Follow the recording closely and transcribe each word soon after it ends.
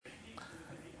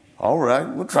All right,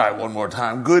 we'll try it one more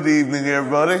time. Good evening,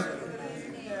 everybody.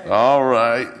 All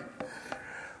right.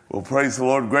 Well, praise the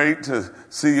Lord. Great to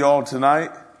see you all tonight.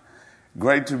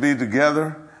 Great to be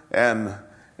together and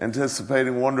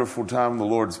anticipating wonderful time in the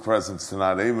Lord's presence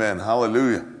tonight. Amen.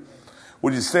 Hallelujah.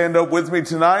 Would you stand up with me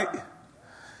tonight?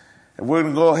 And we're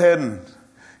going to go ahead and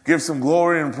give some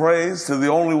glory and praise to the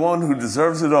only one who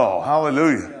deserves it all.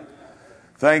 Hallelujah.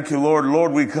 Thank you, Lord.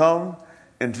 Lord, we come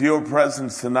into your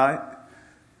presence tonight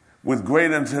with great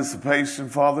anticipation,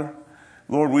 Father.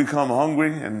 Lord, we come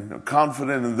hungry and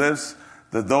confident in this,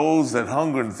 that those that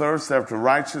hunger and thirst after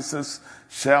righteousness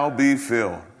shall be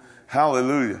filled.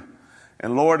 Hallelujah.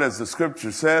 And Lord, as the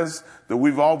scripture says, that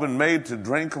we've all been made to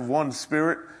drink of one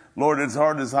spirit. Lord, it's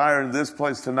our desire in this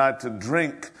place tonight to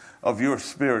drink of your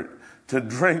spirit, to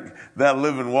drink that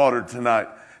living water tonight.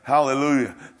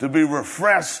 Hallelujah. To be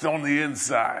refreshed on the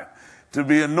inside, to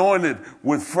be anointed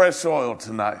with fresh oil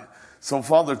tonight. So,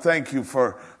 Father, thank you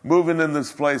for moving in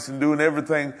this place and doing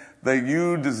everything that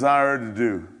you desire to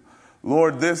do.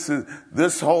 Lord,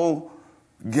 this whole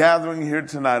gathering here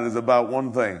tonight is about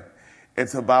one thing.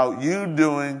 It's about you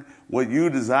doing what you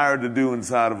desire to do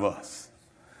inside of us.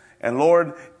 And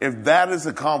Lord, if that is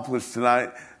accomplished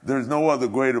tonight, there's no other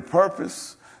greater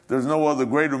purpose. There's no other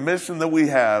greater mission that we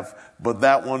have but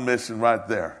that one mission right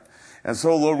there. And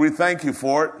so, Lord, we thank you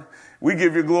for it. We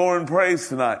give you glory and praise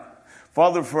tonight.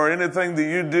 Father, for anything that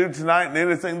you do tonight and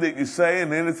anything that you say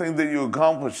and anything that you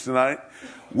accomplish tonight,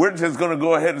 we're just going to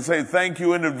go ahead and say thank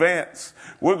you in advance.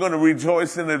 We're going to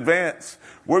rejoice in advance.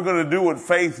 We're going to do what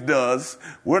faith does.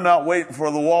 We're not waiting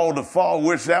for the wall to fall.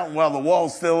 We're shouting while the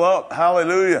wall's still up.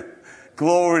 Hallelujah.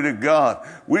 Glory to God.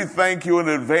 We thank you in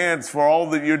advance for all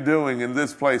that you're doing in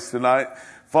this place tonight.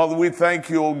 Father, we thank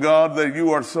you, oh God, that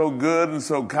you are so good and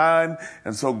so kind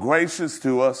and so gracious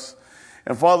to us.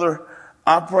 And Father,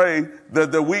 I pray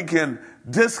that we can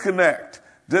disconnect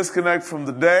from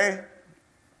the day,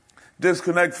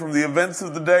 disconnect from the events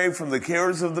of the day, from the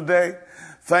cares of the day.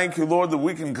 Thank you, Lord, that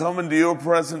we can come into your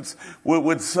presence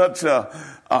with such a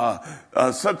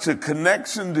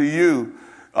connection to you,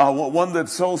 one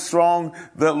that's so strong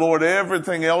that, Lord,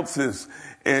 everything else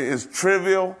is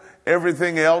trivial.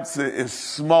 Everything else is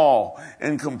small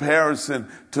in comparison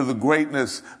to the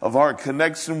greatness of our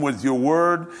connection with your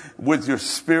word, with your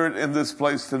spirit in this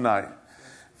place tonight.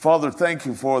 Father, thank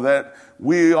you for that.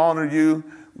 We honor you.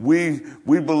 We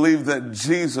believe that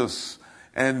Jesus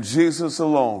and Jesus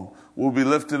alone will be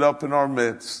lifted up in our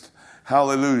midst.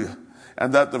 Hallelujah.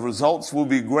 And that the results will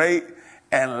be great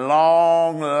and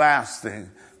long lasting.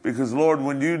 Because, Lord,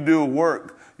 when you do a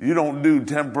work, you don't do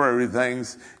temporary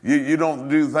things. You don't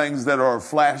do things that are a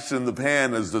flash in the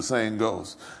pan, as the saying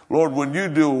goes. Lord, when you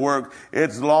do a work,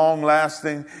 it's long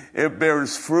lasting. It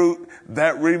bears fruit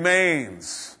that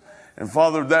remains. And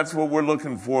Father, that's what we're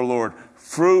looking for, Lord.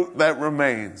 Fruit that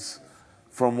remains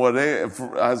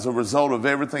as a result of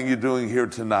everything you're doing here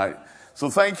tonight.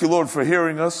 So thank you, Lord, for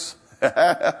hearing us.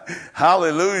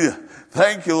 Hallelujah.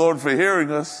 Thank you, Lord, for hearing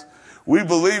us. We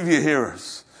believe you hear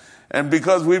us. And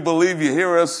because we believe you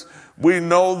hear us, we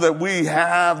know that we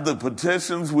have the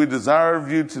petitions we desire of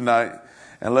you tonight.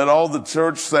 And let all the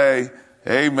church say,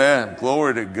 amen.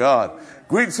 Glory to God.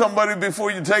 Greet somebody before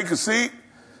you take a seat.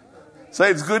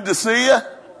 Say, it's good to see you.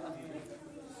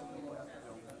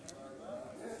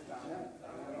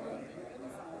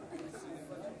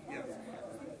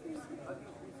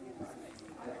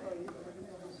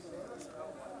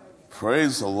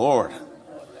 Praise the Lord.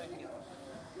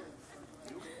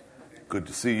 Good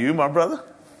to see you, my brother.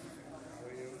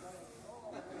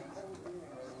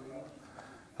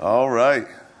 All right.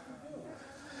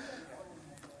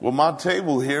 Well, my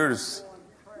table here is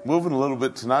moving a little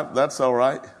bit tonight, but that's all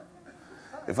right.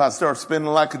 If I start spinning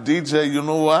like a DJ, you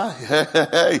know why?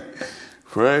 Hey,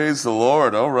 praise the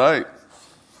Lord. All right.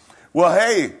 Well,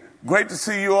 hey, great to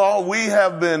see you all. We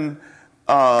have been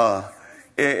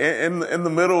in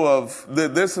the middle of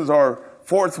this is our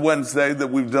fourth Wednesday that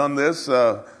we've done this.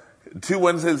 2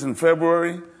 Wednesdays in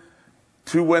February,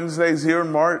 2 Wednesdays here in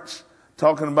March,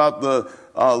 talking about the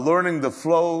learning the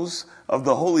flows of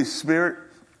the Holy Spirit.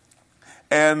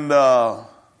 And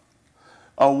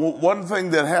one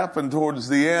thing that happened towards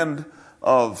the end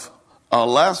of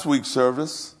last week's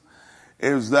service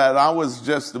is that I was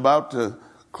just about to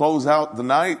close out the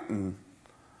night, and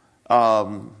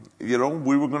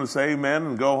we were going to say amen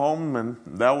and go home, and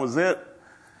that was it.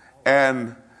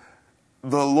 And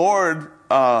the Lord,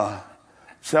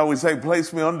 shall we say,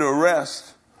 placed me under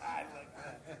arrest,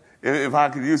 if I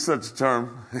could use such a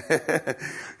term.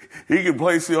 He can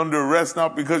place you under arrest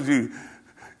not because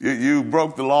you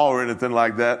broke the law or anything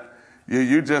like that.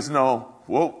 You just know,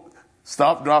 well,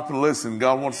 Stop, drop, and listen.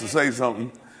 God wants to say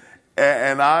something.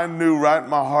 And I knew right in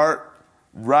my heart,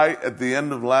 right at the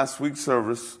end of last week's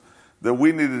service, that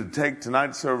we needed to take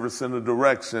tonight's service in the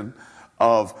direction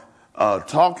of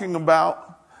talking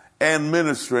about and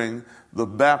ministering the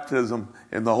baptism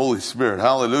in the Holy Spirit.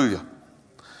 Hallelujah.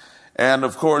 And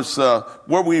of course,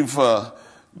 where we've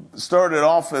started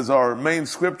off as our main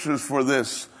scriptures for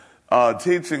this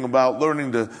teaching about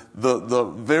learning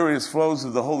the various flows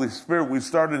of the Holy Spirit, we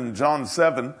started in John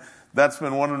 7. That's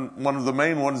been one of the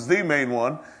main ones, the main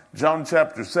one. John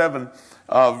chapter 7,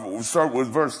 we'll start with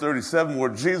verse 37, where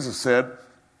Jesus said,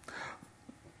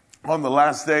 on the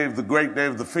last day of the great day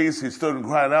of the feast, he stood and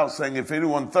cried out, saying, if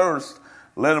anyone thirst,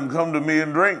 let him come to me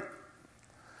and drink.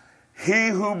 He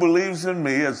who believes in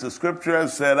me, as the scripture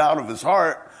has said, out of his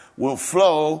heart will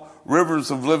flow rivers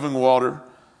of living water.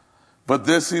 But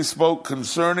this he spoke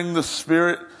concerning the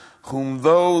Spirit, whom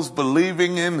those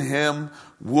believing in him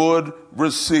would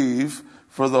receive.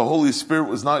 For the Holy Spirit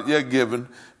was not yet given,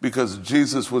 because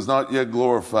Jesus was not yet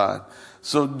glorified.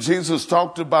 So Jesus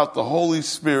talked about the Holy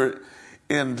Spirit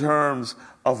in terms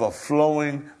of a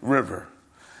flowing river.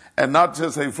 And not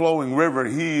just a flowing river,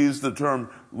 he used the term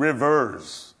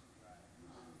rivers,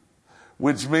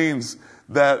 which means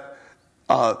that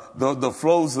the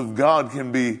flows of God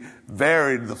can be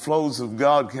varied. The flows of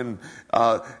God can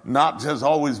not just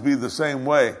always be the same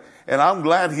way. And I'm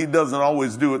glad he doesn't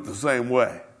always do it the same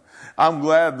way. I'm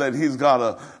glad that he's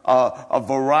got a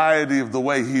variety of the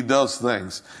way he does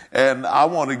things. And I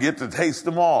want to get to taste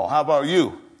them all. How about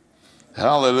you?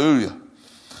 Hallelujah.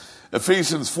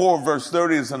 Ephesians 4 verse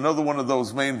 30 is another one of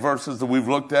those main verses that we've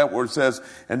looked at, where it says,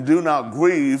 and do not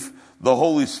grieve the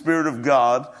Holy Spirit of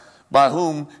God, by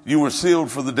whom you were sealed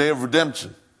for the day of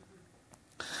redemption.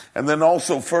 And then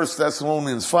also 1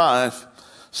 Thessalonians 5,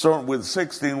 starting with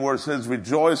 16, where it says,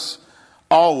 rejoice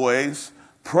always,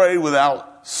 pray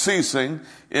without ceasing,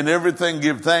 in everything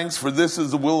give thanks, for this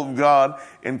is the will of God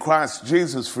in Christ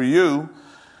Jesus for you.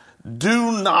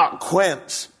 Do not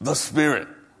quench the Spirit.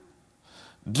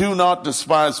 Do not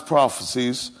despise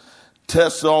prophecies.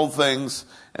 Test all things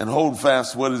and hold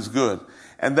fast what is good.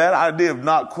 And that idea of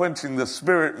not quenching the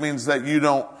Spirit means that you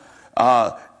don't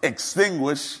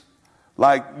extinguish.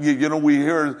 Like, you know, we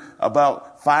hear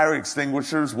about fire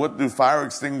extinguishers. What do fire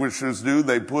extinguishers do?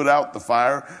 They put out the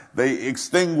fire. They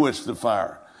extinguish the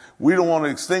fire. We don't want to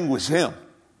extinguish him.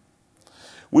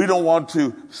 We don't want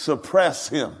to suppress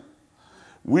him.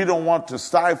 We don't want to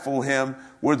stifle him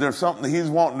where there's something he's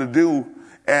wanting to do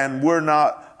and we're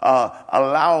not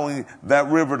allowing that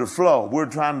river to flow. We're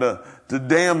trying to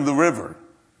dam the river.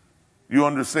 You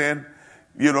understand?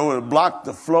 You know, it blocked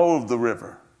the flow of the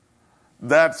river.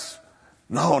 That's,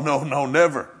 no,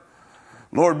 never.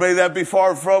 Lord, may that be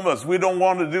far from us. We don't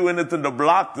want to do anything to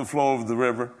block the flow of the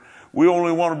river. We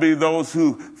only want to be those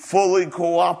who fully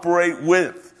cooperate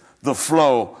with the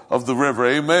flow of the river.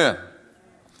 Amen.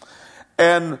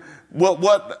 And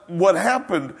what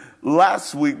happened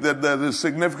last week that is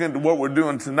significant to what we're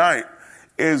doing tonight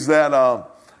is that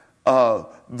the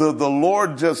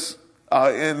Lord just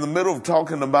in the middle of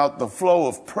talking about the flow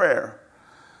of prayer,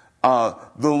 the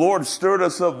Lord stirred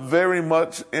us up very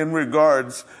much in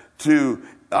regards to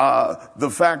the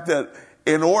fact that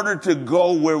in order to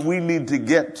go where we need to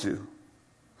get to,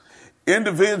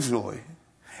 individually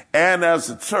and as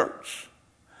a church,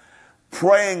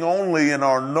 praying only in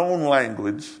our known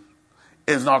language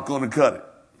is not going to cut it.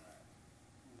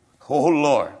 Oh,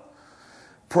 Lord.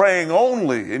 Praying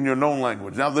only in your known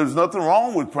language. Now, there's nothing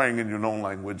wrong with praying in your known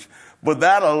language, but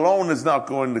that alone is not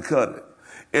going to cut it.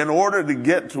 In order to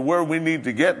get to where we need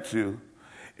to get to,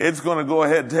 it's going to go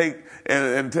ahead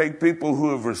and take people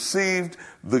who have received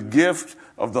the gift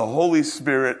of the Holy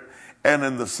Spirit, and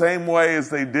in the same way as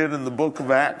they did in the book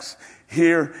of Acts,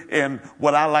 here in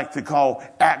what I like to call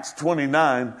Acts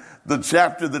 29, the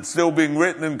chapter that's still being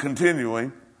written and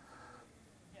continuing,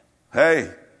 hey,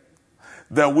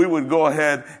 that we would go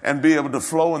ahead and be able to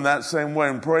flow in that same way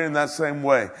and pray in that same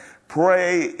way.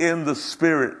 Pray in the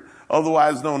Spirit,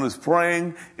 otherwise known as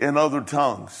praying in other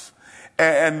tongues.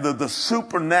 And the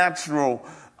supernatural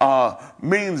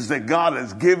means that God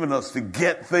has given us to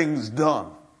get things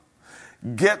done.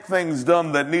 Get things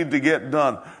done that need to get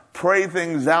done. Pray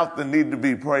things out that need to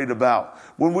be prayed about.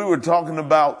 When we were talking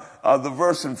about the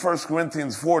verse in 1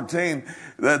 Corinthians 14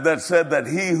 that said that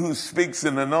he who speaks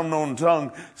in an unknown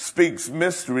tongue speaks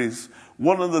mysteries,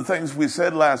 one of the things we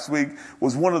said last week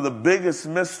was one of the biggest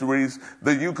mysteries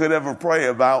that you could ever pray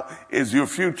about is your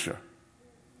future.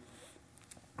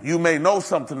 You may know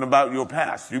something about your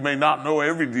past. You may not know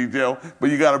every detail, but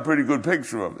you got a pretty good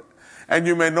picture of it. And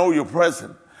you may know your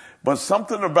present. But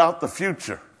something about the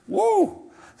future,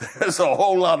 woo, There's a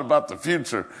whole lot about the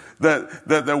future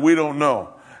that we don't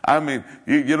know. I mean,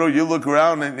 you know, you look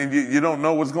around and you don't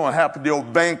know what's going to happen to your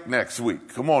bank next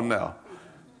week. Come on now.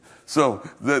 So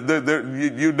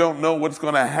you don't know what's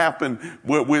going to happen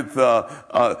with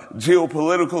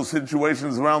geopolitical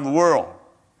situations around the world.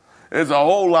 There's a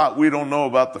whole lot we don't know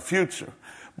about the future.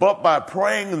 But by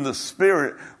praying in the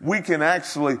Spirit, we can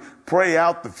actually pray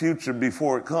out the future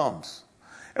before it comes.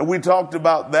 And we talked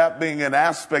about that being an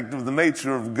aspect of the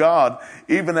nature of God,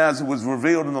 even as it was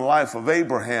revealed in the life of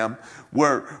Abraham,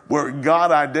 where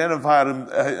God identified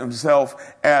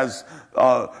himself as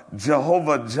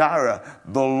Jehovah Jireh,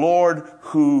 the Lord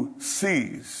who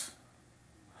sees.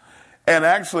 And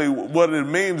actually what it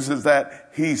means is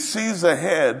that he sees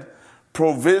ahead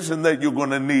provision that you're going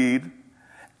to need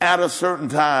at a certain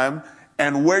time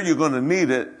and where you're going to need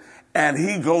it. And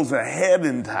he goes ahead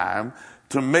in time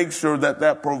to make sure that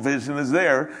that provision is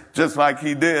there, just like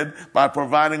he did by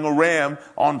providing a ram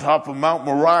on top of Mount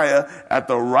Moriah at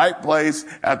the right place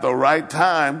at the right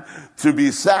time to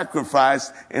be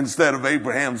sacrificed instead of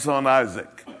Abraham's son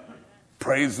Isaac.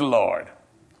 Praise the Lord.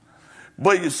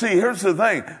 But you see, here's the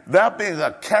thing. That being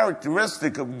a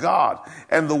characteristic of God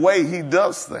and the way he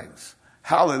does things.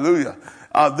 Hallelujah.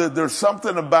 There's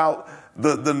something about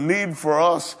the need for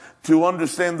us to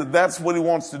understand that that's what he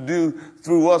wants to do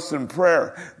through us in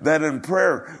prayer. That in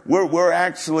prayer, we're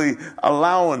actually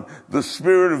allowing the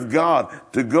Spirit of God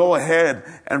to go ahead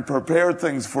and prepare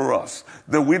things for us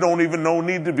that we don't even know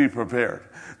need to be prepared.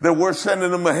 That we're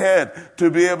sending them ahead to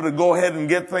be able to go ahead and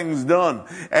get things done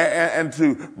and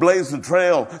to blaze the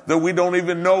trail that we don't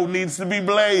even know needs to be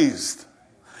blazed.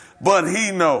 But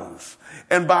he knows.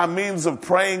 And by means of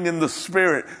praying in the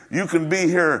Spirit, you can be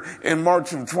here in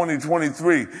March of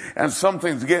 2023 and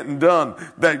something's getting done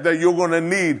that you're going to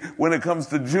need when it comes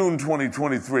to June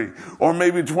 2023 or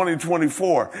maybe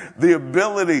 2024. The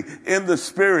ability in the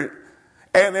Spirit.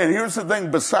 And here's the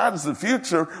thing, besides the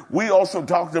future, we also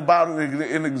talked about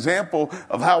an example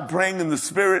of how praying in the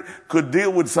Spirit could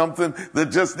deal with something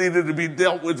that just needed to be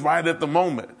dealt with right at the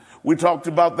moment. We talked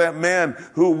about that man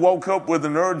who woke up with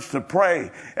an urge to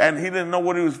pray and he didn't know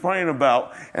what he was praying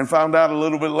about and found out a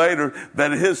little bit later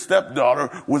that his stepdaughter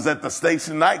was at the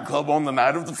Station nightclub on the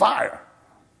night of the fire.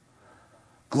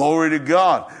 Glory to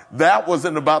God. That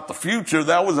wasn't about the future.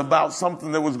 That was about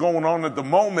something that was going on at the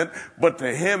moment, but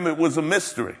to him it was a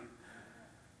mystery.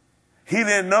 He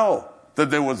didn't know that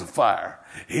there was a fire.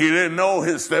 He didn't know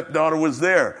his stepdaughter was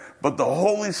there. But the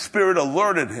Holy Spirit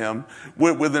alerted him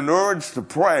with an urge to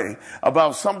pray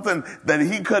about something that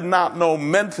he could not know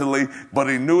mentally, but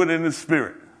he knew it in his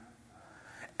spirit.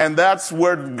 And that's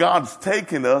where God's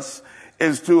taking us,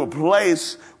 is to a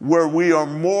place where we are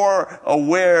more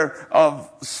aware of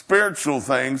spiritual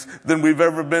things than we've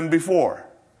ever been before.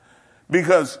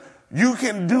 Because you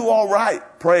can do all right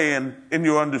praying in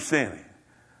your understanding.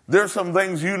 There's some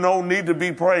things you know need to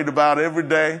be prayed about every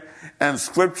day and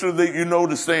scripture that you know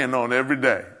to stand on every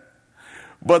day.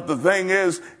 But the thing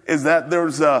is that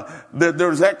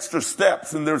there's extra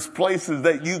steps and there's places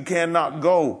that you cannot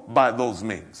go by those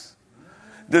means.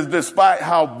 Despite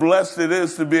how blessed it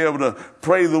is to be able to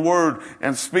pray the word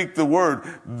and speak the word,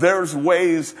 there's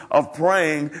ways of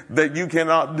praying that you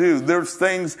cannot do. There's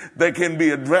things that can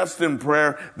be addressed in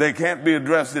prayer that can't be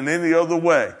addressed in any other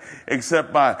way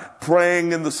except by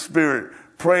praying in the Spirit,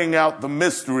 praying out the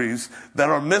mysteries that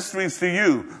are mysteries to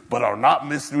you, but are not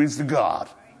mysteries to God.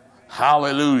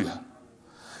 Hallelujah.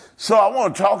 So I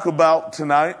want to talk about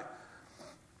tonight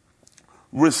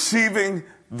receiving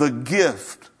the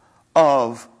gift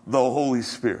of the Holy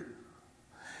Spirit.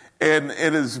 And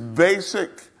it is basic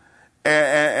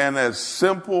and as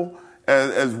simple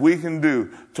as we can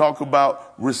do. Talk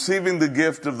about receiving the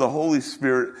gift of the Holy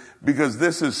Spirit, because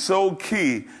this is so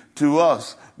key to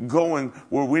us going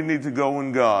where we need to go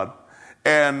in God.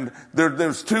 And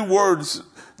there's two words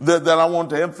that I want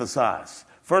to emphasize.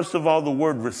 First of all, the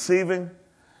word receiving,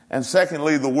 and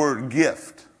secondly, the word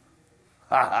gift.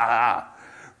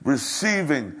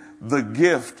 Receiving the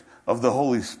gift of the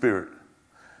Holy Spirit.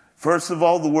 First of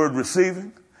all, the word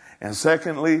receiving, and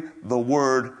secondly, the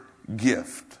word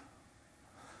gift.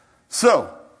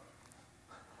 So,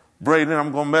 Braden,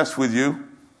 I'm going to mess with you.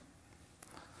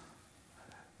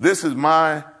 This is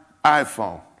my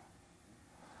iPhone.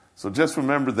 So just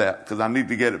remember that, because I need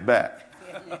to get it back.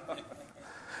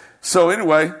 So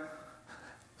anyway,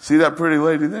 see that pretty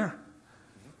lady there?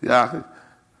 Yeah.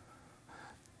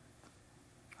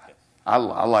 I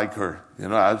like her. You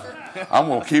know, I'm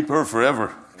going to keep her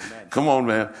forever. Amen. Come on,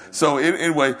 man. So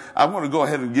anyway, I'm going to go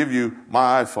ahead and give you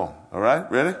my iPhone. All right?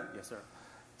 Ready? Yes, sir.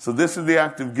 So this is the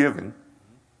act of giving.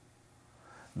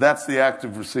 That's the act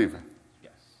of receiving.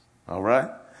 Yes. All right?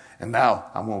 And now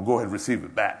I'm going to go ahead and receive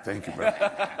it back. Thank you,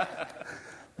 brother.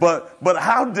 But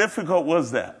how difficult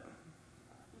was that?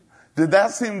 Did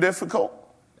that seem difficult?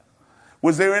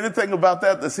 Was there anything about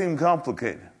that seemed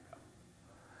complicated?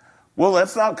 Well,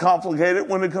 let's not complicate it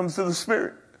when it comes to the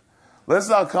Spirit. Let's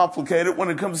not complicate it when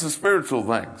it comes to spiritual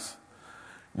things.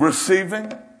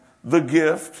 Receiving the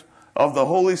gift of the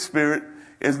Holy Spirit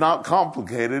is not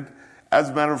complicated. As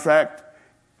a matter of fact,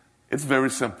 it's very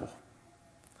simple.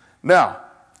 Now,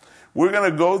 we're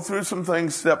going to go through some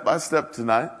things step by step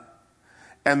tonight.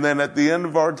 And then at the end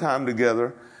of our time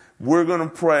together, we're going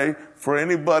to pray for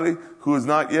anybody who has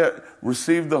not yet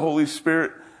received the Holy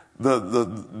Spirit.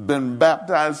 Been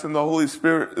baptized in the Holy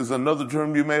Spirit is another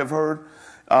term you may have heard.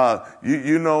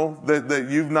 You know that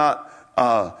you've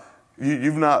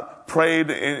not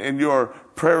prayed in your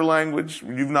prayer language.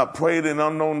 You've not prayed in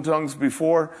unknown tongues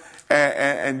before,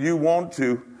 and you want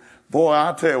to. Boy,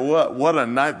 I'll tell you what a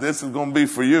night this is going to be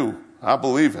for you. I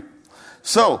believe it.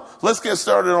 So let's get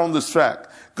started on this track.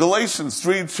 Galatians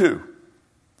 3:2.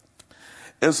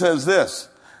 It says this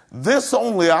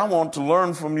only I want to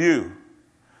learn from you.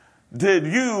 Did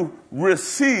you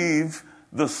receive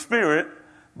the Spirit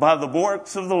by the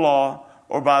works of the law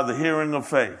or by the hearing of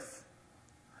faith?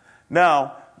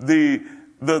 Now, the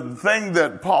thing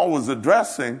that Paul was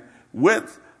addressing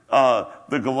with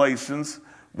the Galatians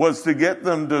was to get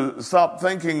them to stop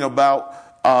thinking about,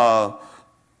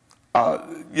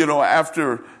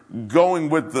 after going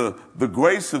with the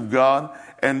grace of God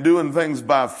and doing things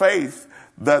by faith,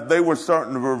 that they were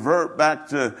starting to revert back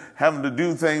to having to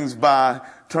do things by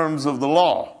terms of the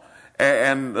law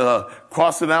and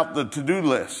crossing out the to-do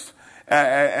list.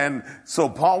 And so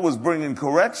Paul was bringing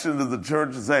correction to the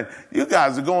church and saying, you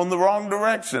guys are going the wrong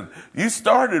direction. You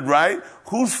started right.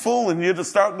 Who's fooling you to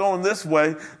start going this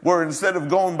way, where instead of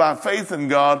going by faith in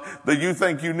God, that you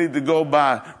think you need to go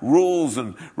by rules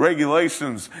and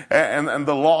regulations and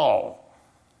the law?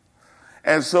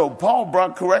 And so Paul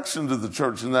brought correction to the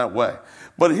church in that way.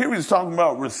 But here he's talking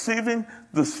about receiving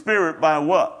the Spirit by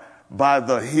what? By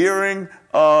the hearing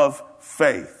of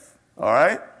faith. All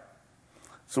right?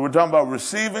 So we're talking about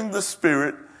receiving the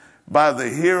Spirit by the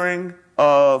hearing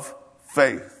of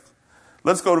faith.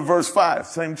 Let's go to verse 5,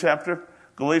 same chapter,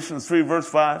 Galatians 3, verse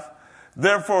 5.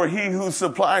 Therefore, he who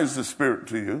supplies the Spirit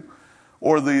to you,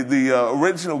 or the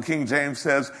original King James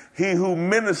says, he who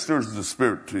ministers the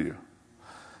Spirit to you,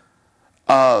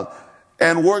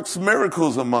 and works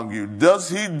miracles among you, does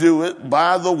he do it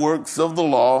by the works of the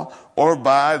law or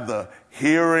by the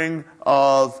hearing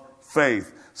of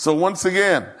faith? So once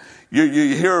again,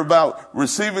 you hear about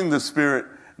receiving the Spirit,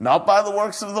 not by the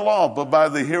works of the law, but by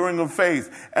the hearing of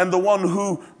faith. And the one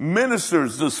who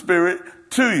ministers the Spirit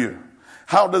to you.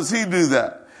 How does he do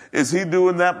that? Is he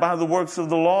doing that by the works of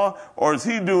the law, or is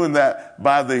he doing that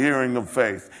by the hearing of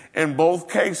faith? In both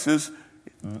cases,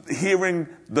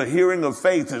 the hearing of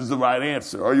faith is the right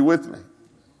answer. Are you with me?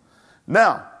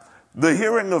 Now, the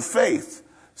hearing of faith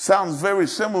sounds very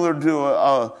similar to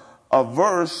a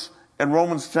verse in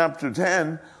Romans chapter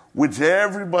 10, which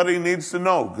everybody needs to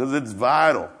know because it's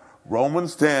vital.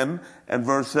 Romans 10 and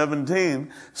verse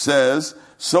 17 says,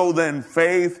 so then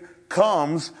faith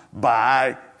comes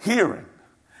by hearing,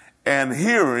 and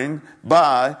hearing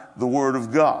by the word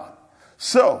of God.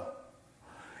 So,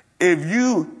 if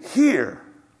you hear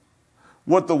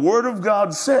what the word of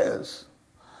God says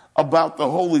about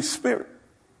the Holy Spirit,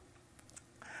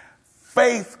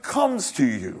 faith comes to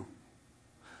you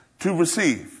to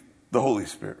receive the Holy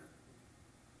Spirit.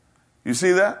 You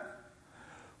see that?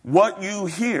 What you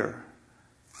hear,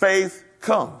 faith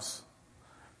comes.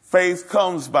 Faith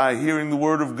comes by hearing the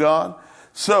word of God.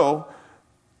 So,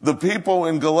 the people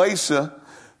in Galatia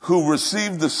who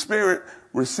received the Spirit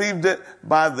received it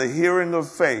by the hearing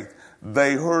of faith.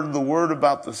 They heard the word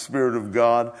about the Spirit of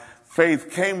God. Faith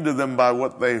came to them by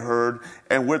what they heard,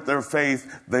 and with their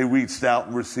faith, they reached out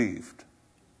and received.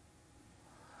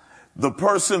 The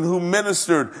person who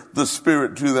ministered the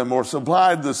Spirit to them or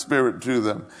supplied the Spirit to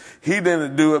them, he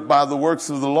didn't do it by the works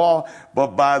of the law,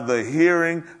 but by the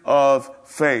hearing of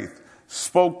faith.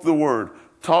 Spoke the word,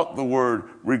 taught the word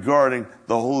regarding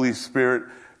the Holy Spirit.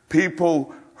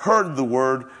 People heard the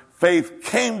word. Faith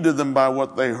came to them by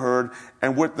what they heard,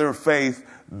 and with their faith,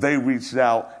 they reached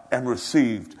out and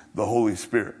received the Holy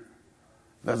Spirit.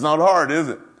 That's not hard, is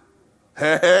it?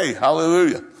 Hey,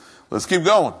 hallelujah. Let's keep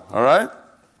going, all right?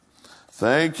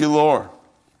 Thank you, Lord.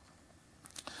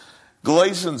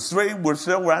 Galatians 3, we're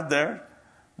still right there,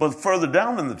 but further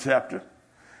down in the chapter,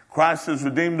 Christ has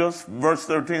redeemed us. Verse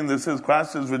 13, this says,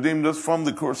 Christ has redeemed us from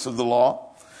the curse of the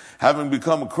law, having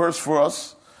become a curse for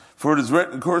us. For it is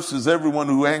written, cursed is everyone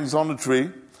who hangs on a tree,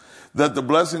 that the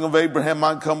blessing of Abraham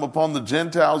might come upon the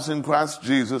Gentiles in Christ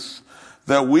Jesus,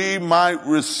 that we might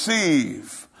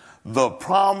receive the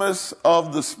promise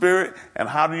of the Spirit. And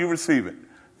how do you receive it?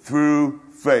 Through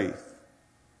faith.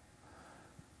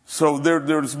 So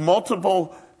there's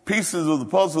multiple pieces of the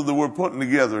puzzle that we're putting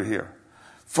together here.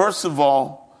 First of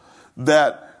all,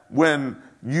 that when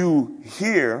you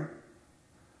hear,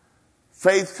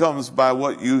 faith comes by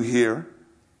what you hear.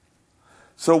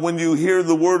 So when you hear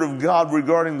the word of God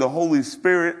regarding the Holy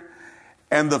Spirit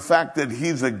and the fact that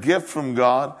he's a gift from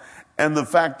God and the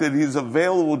fact that he's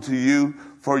available to you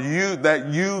for you, that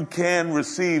you can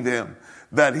receive him,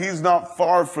 that he's not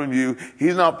far from you,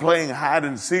 he's not playing hide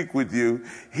and seek with you.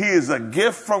 He is a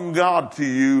gift from God to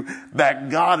you that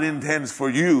God intends for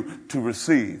you to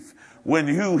receive. When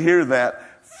you hear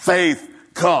that, faith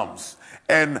comes.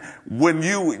 And when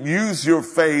you use your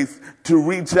faith to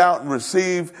reach out and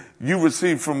receive, you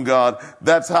receive from God.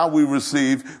 That's how we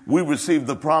receive. We receive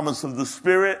the promise of the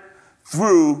Spirit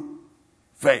through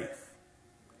faith.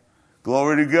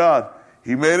 Glory to God.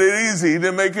 He made it easy. He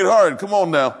didn't make it hard. Come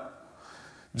on now.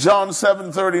 John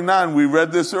 7:39, we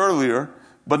read this earlier,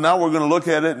 but now we're going to look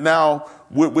at it now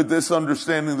with this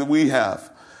understanding that we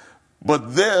have.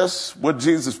 But this, what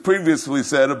Jesus previously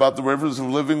said about the rivers of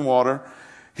living water,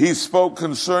 he spoke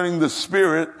concerning the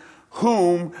Spirit,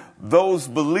 whom those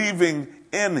believing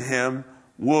in him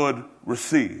would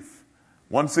receive.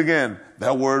 Once again,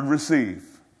 that word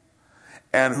receive.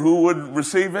 And who would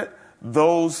receive it?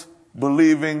 Those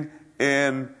believing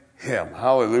in him.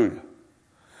 Hallelujah.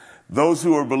 Those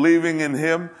who are believing in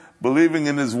him, believing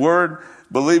in his word,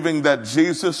 believing that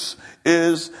Jesus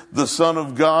is the Son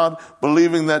of God,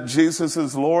 believing that Jesus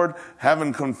is Lord,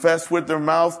 having confessed with their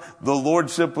mouth the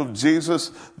Lordship of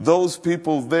Jesus, those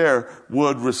people there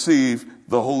would receive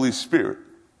the Holy Spirit.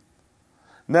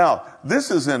 Now,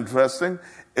 this is interesting,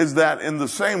 is that in the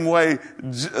same way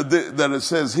that it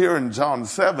says here in John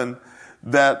 7,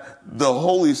 that the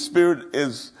Holy Spirit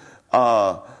is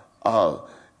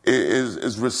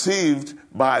received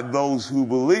by those who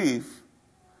believe,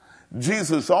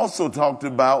 Jesus also talked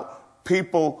about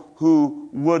people who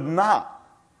would not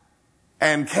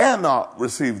and cannot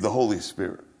receive the Holy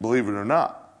Spirit, believe it or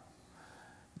not.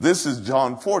 This is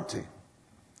John 14.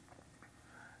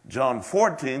 John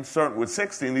 14, starting with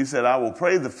 16, he said, I will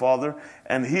pray the Father,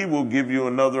 and he will give you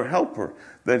another helper,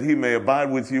 that he may abide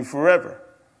with you forever.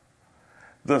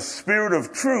 The Spirit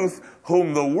of truth,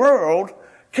 whom the world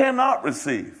cannot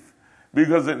receive,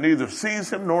 because it neither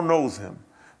sees him nor knows him.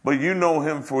 But you know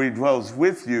him, for he dwells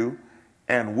with you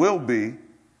and will be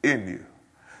in you.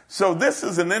 So this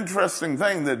is an interesting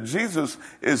thing that Jesus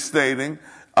is stating.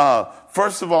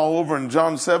 First of all, over in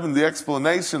John 7, the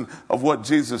explanation of what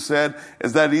Jesus said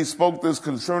is that he spoke this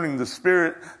concerning the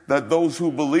Spirit that those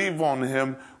who believe on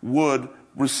him would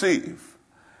receive.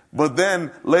 But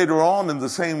then later on in the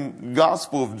same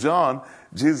Gospel of John,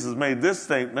 Jesus made this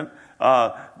statement,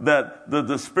 that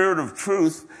the Spirit of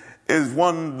truth is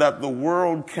one that the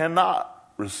world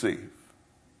cannot receive.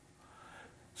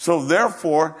 So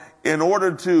therefore, in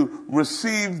order to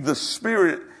receive the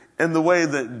Spirit in the way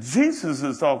that Jesus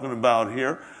is talking about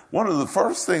here, one of the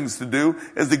first things to do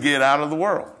is to get out of the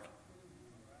world.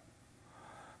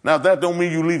 Now, that don't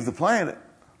mean you leave the planet,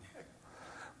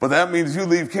 but that means you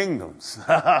leave kingdoms.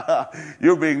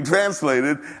 You're being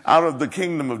translated out of the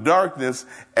kingdom of darkness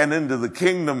and into the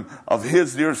kingdom of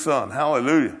his dear Son.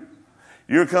 Hallelujah.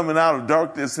 You're coming out of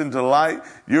darkness into light.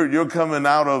 You're coming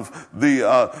out of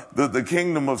the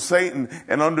kingdom of Satan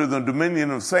and under the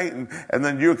dominion of Satan, and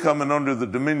then you're coming under the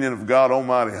dominion of God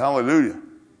Almighty. Hallelujah.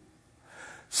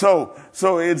 So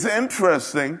it's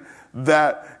interesting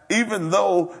that even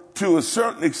though to a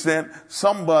certain extent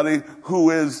somebody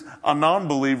who is a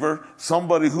non-believer,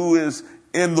 somebody who is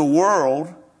in the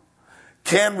world,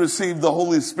 can receive the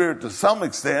Holy Spirit to some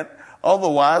extent,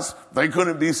 otherwise, they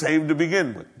couldn't be saved to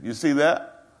begin with. You see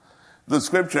that? The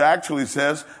scripture actually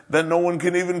says that no one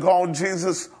can even call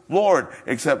Jesus Lord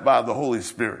except by the Holy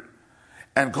Spirit.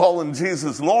 And calling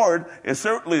Jesus Lord is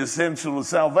certainly essential to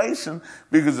salvation,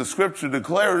 because the scripture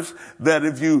declares that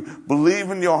if you believe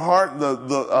in your heart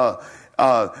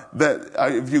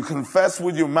if you confess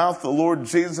with your mouth the Lord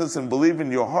Jesus and believe in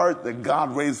your heart that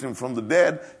God raised him from the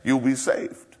dead, you'll be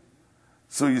saved.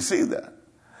 So you see that.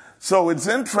 So it's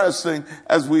interesting,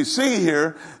 as we see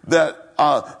here, that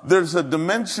there's a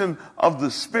dimension of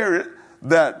the Spirit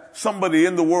that somebody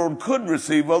in the world could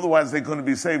receive, otherwise they couldn't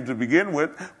be saved to begin with.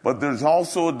 But there's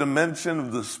also a dimension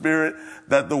of the Spirit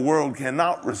that the world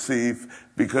cannot receive,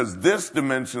 because this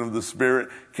dimension of the Spirit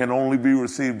can only be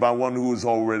received by one who is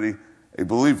already a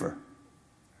believer.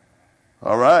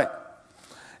 All right.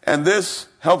 And this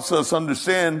helps us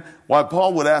understand why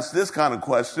Paul would ask this kind of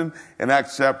question in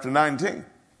Acts chapter 19.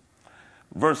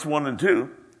 Verse 1 and 2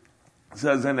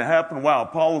 says, "And it happened while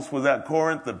Apollos was at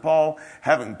Corinth that Paul,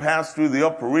 having passed through the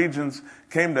upper regions,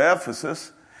 came to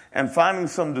Ephesus, and finding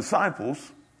some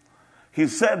disciples, he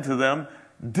said to them,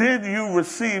 'Did you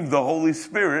receive the Holy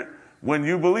Spirit when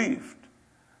you believed?'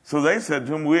 So they said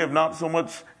to him, 'We have not so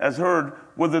much as heard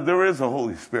whether there is a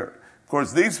Holy Spirit.'" Of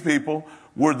course, these people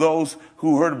were those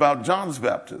who heard about John's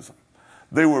baptism.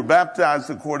 They were baptized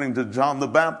according to John the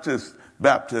Baptist's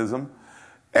baptism,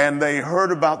 and they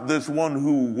heard about this one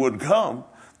who would come.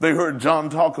 They heard John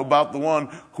talk about the one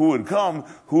who would come,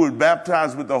 who would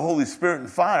baptize with the Holy Spirit and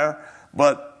fire,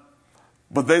 but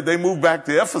they moved back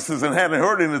to Ephesus and hadn't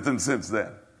heard anything since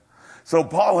then. So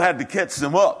Paul had to catch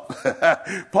them up.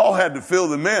 Paul had to fill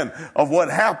them in of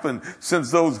what happened since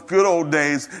those good old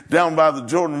days down by the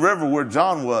Jordan River where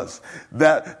John was.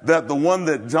 That the one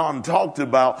that John talked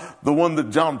about, the one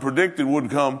that John predicted would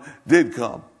come, did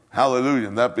come. Hallelujah.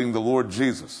 And that being the Lord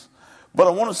Jesus. But I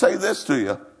want to say this to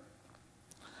you.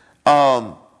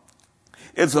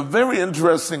 It's a very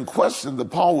interesting question that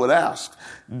Paul would ask.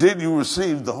 Did you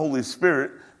receive the Holy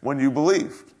Spirit when you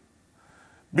believed?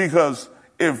 Because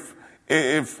if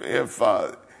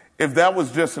that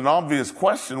was just an obvious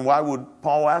question, why would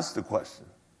Paul ask the question?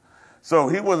 So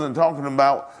he wasn't talking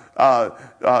about,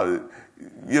 the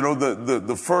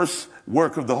first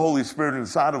work of the Holy Spirit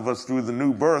inside of us through the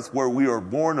new birth where we are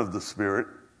born of the Spirit.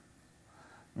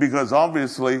 Because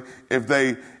obviously, if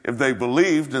they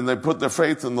believed and they put their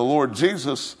faith in the Lord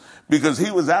Jesus, because he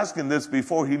was asking this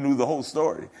before he knew the whole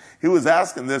story. He was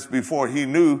asking this before he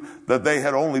knew that they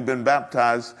had only been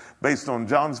baptized based on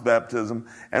John's baptism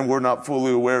and were not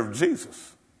fully aware of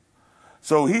Jesus.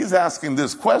 So he's asking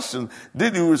this question,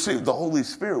 did you receive the Holy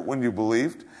Spirit when you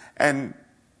believed? And,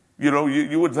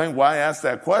 you would think, why ask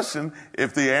that question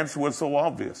if the answer was so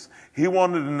obvious? He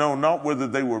wanted to know not whether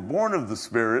they were born of the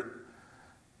Spirit,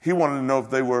 he wanted to know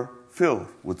if they were filled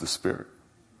with the Spirit.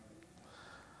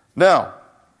 Now,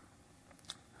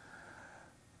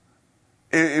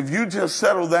 if you just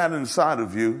settle that inside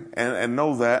of you and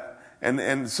know that,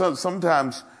 and so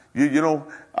sometimes,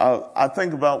 I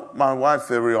think about my wife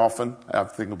very often. I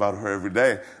think about her every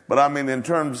day. But I mean, in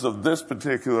terms of this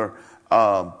particular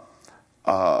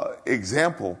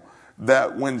example,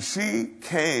 that when she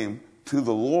came to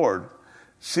the Lord,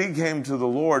 she came to the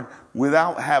Lord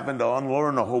without having to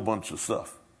unlearn a whole bunch of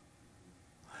stuff,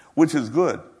 which is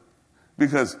good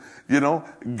because,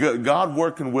 God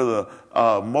working with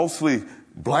a mostly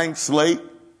blank slate,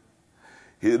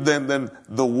 then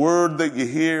the word that you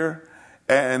hear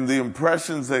and the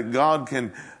impressions that God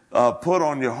can put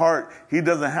on your heart, he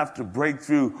doesn't have to break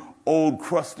through old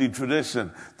crusty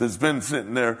tradition that's been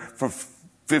sitting there for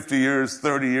 50 years,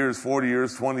 30 years, 40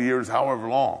 years, 20 years, however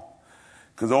long.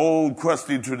 Because old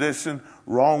crusty tradition,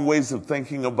 wrong ways of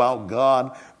thinking about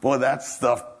God, boy, that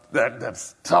stuff,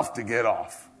 that's tough to get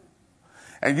off.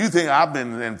 And you think I've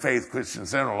been in Faith Christian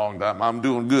Center a long time, I'm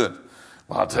doing good.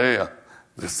 Well, I'll tell you,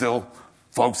 there's still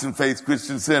folks in Faith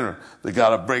Christian Center that got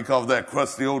to break off that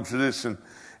crusty old tradition.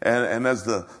 And as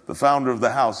the founder of the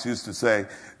house used to say,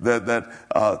 that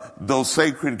those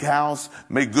sacred cows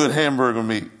make good hamburger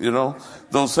meat,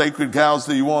 Those sacred cows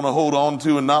that you want to hold on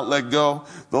to and not let go.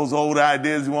 Those old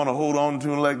ideas you want to hold on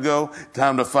to and let go.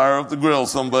 Time to fire up the grill,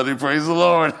 somebody. Praise the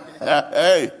Lord.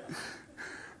 Hey.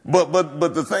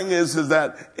 But the thing is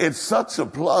that it's such a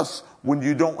plus when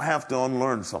you don't have to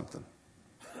unlearn something.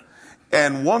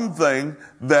 And one thing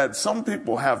that some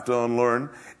people have to unlearn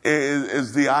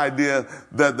is the idea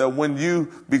that when you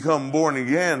become born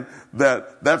again,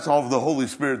 that's all the Holy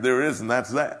Spirit there is, and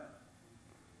that's that.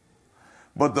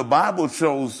 But the Bible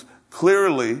shows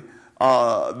clearly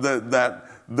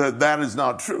that is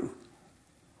not true.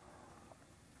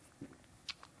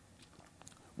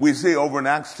 We see over in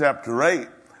Acts chapter 8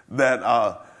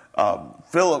 that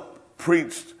Philip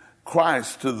preached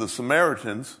Christ to the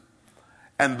Samaritans,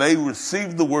 and they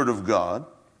received the word of God.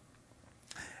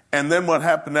 And then what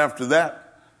happened after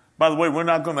that? By the way, we're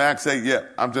not going to Acts 8 yet.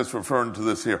 I'm just referring to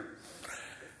this here.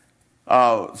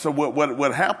 So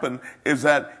what happened is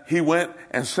that he went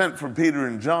and sent for Peter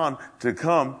and John to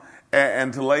come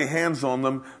and to lay hands on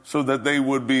them so that they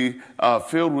would be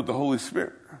filled with the Holy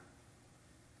Spirit.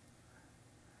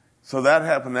 So that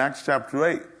happened in Acts chapter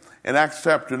 8. In Acts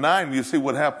chapter 9, you see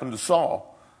what happened to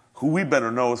Saul, who we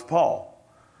better know as Paul,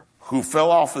 who fell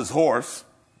off his horse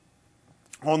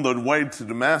on the way to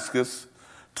Damascus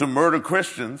to murder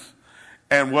Christians.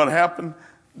 And what happened?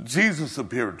 Jesus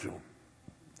appeared to him.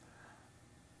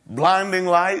 Blinding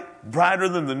light, brighter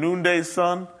than the noonday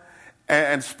sun,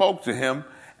 and spoke to him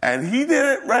And he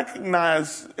didn't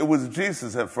recognize it was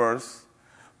Jesus at first,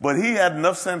 but he had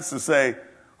enough sense to say,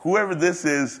 whoever this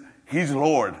is, he's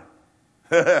Lord.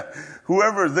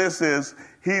 Whoever this is,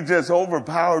 he just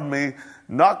overpowered me,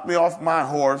 knocked me off my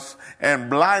horse, and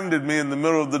blinded me in the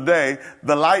middle of the day.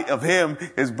 The light of him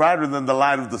is brighter than the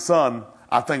light of the sun.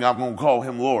 I think I'm going to call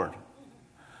him Lord.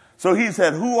 So he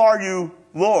said, who are you,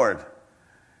 Lord?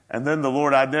 And then the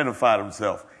Lord identified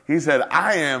himself. He said,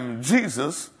 I am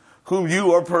Jesus, whom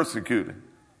you are persecuting.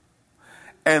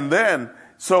 And then,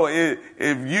 so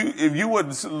if you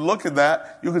would look at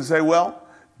that, you could say, well,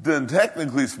 then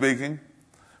technically speaking,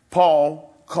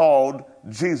 Paul called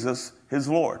Jesus his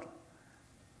Lord.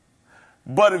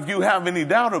 But if you have any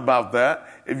doubt about that,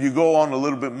 if you go on a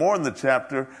little bit more in the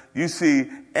chapter, you see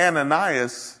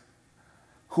Ananias,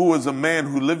 who was a man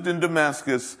who lived in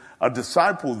Damascus, a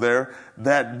disciple there,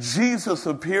 that Jesus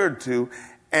appeared to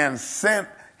and sent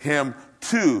him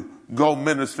to go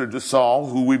minister to Saul,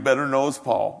 who we better know as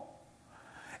Paul.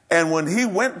 And when he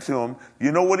went to him,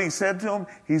 you know what he said to him?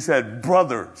 He said,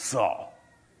 Brother Saul.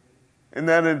 Isn't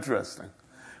that interesting?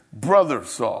 Brother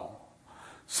Saul.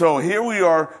 So here we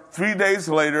are 3 days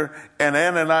later, and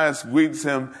Ananias greets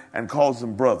him and calls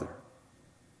him brother.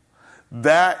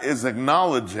 That is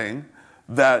acknowledging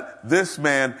that this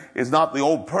man is not the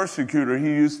old persecutor he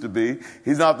used to be.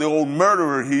 He's not the old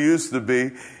murderer he used to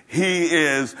be. He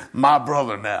is my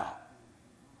brother now.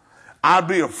 I'd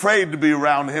be afraid to be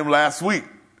around him last week.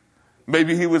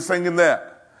 Maybe he was thinking that.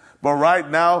 But right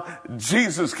now,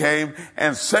 Jesus came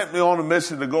and sent me on a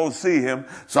mission to go see him.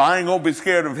 So I ain't going to be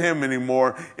scared of him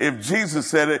anymore. If Jesus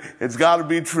said it, it's got to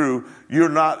be true. You're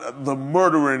not the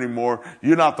murderer anymore.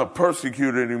 You're not the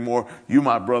persecutor anymore. You're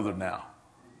my brother now.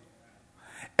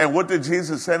 And what did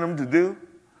Jesus send him to do?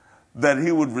 That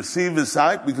he would receive his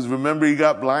sight, because remember he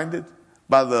got blinded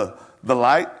by the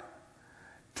light.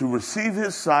 To receive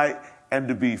his sight and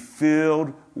to be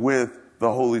filled with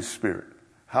the Holy Spirit.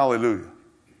 Hallelujah.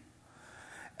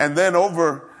 And then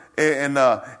over in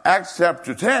Acts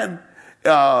chapter 10,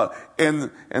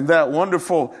 in that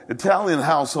wonderful Italian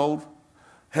household,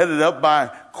 headed up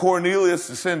by Cornelius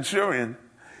the centurion,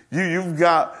 you've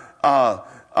got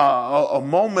a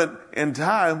moment in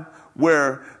time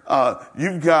where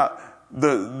you've got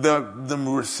the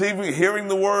receiving, hearing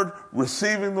the word,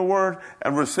 receiving the word,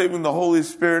 and receiving the Holy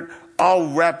Spirit all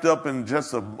wrapped up in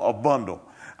just a bundle.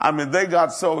 I mean, they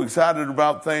got so excited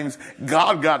about things.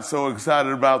 God got so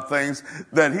excited about things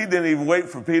that he didn't even wait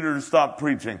for Peter to stop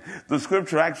preaching. The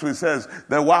scripture actually says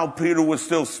that while Peter was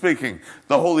still speaking,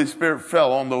 the Holy Spirit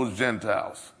fell on those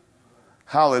Gentiles.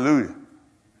 Hallelujah.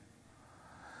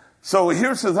 So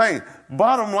here's the thing.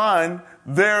 Bottom line,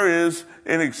 there is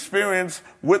an experience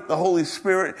with the Holy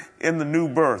Spirit in the new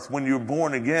birth when you're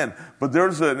born again. But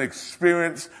there's an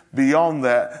experience beyond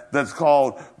that that's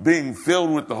called being filled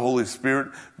with the Holy Spirit,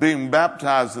 being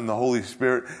baptized in the Holy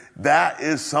Spirit. That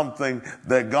is something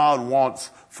that God wants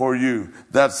for you.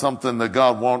 That's something that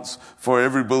God wants for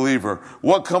every believer.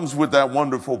 What comes with that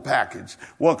wonderful package?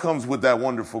 What comes with that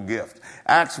wonderful gift?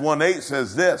 Acts 1:8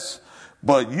 says this,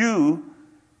 but you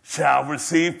shall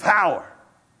receive power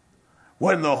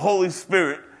when the Holy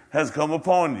Spirit has come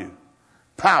upon you.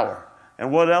 Power.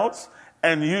 And what else?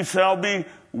 And you shall be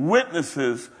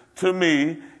witnesses to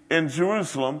me in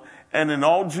Jerusalem and in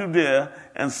all Judea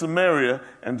and Samaria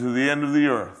and to the end of the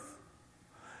earth.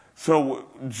 So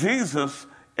Jesus,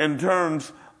 in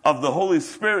terms of the Holy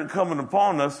Spirit coming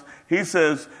upon us, he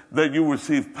says that you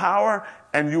receive power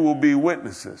and you will be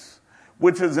witnesses.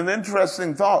 Which is an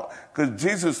interesting thought, because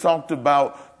Jesus talked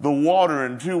about the water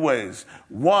in two ways.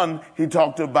 One, he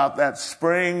talked about that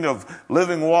spring of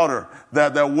living water,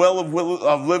 that well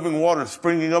of living water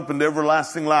springing up into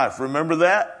everlasting life. Remember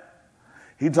that?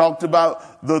 He talked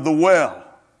about the well,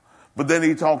 but then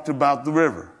he talked about the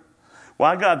river.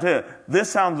 Well, I got to tell you, this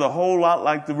sounds a whole lot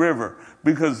like the river,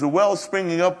 because the well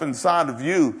springing up inside of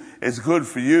you is good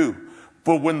for you.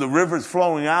 But when the river's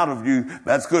flowing out of you,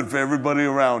 that's good for everybody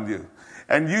around you.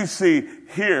 And you see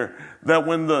here that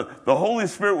when the Holy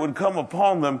Spirit would come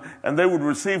upon them and they would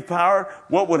receive power,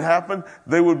 what would happen?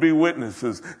 They would be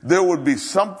witnesses. There would be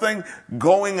something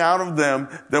going out of them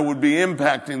that would be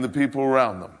impacting the people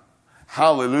around them.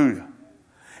 Hallelujah.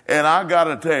 And I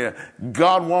gotta tell you,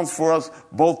 God wants for us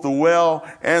both the well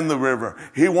and the river.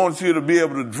 He wants you to be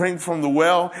able to drink from the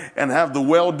well and have the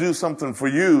well do something for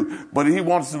you, but he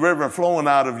wants the river flowing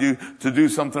out of you to do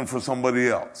something for somebody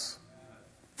else.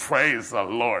 Praise the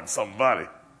Lord, somebody.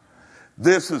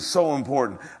 This is so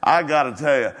important. I gotta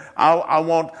tell you, I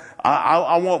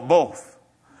want both.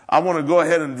 I want to go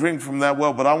ahead and drink from that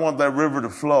well, but I want that river to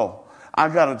flow. I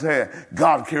gotta tell you,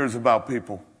 God cares about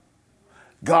people.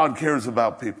 God cares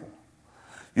about people.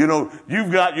 You know,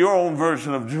 you've got your own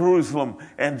version of Jerusalem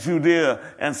and Judea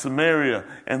and Samaria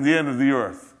and the end of the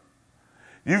earth.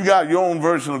 You've got your own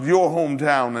version of your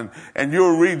hometown and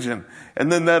your region,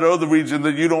 and then that other region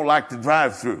that you don't like to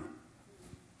drive through.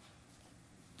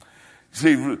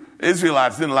 See,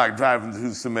 Israelites didn't like driving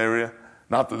through Samaria.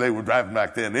 Not that they were driving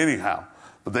back then anyhow,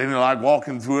 but they didn't like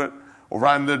walking through it or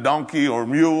riding their donkey or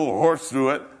mule or horse through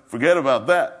it. Forget about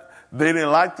that. They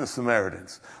didn't like the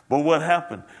Samaritans. But what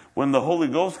happened? When the Holy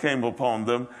Ghost came upon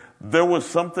them, there was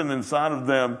something inside of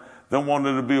them that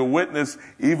wanted to be a witness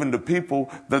even to people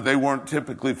that they weren't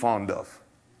typically fond of.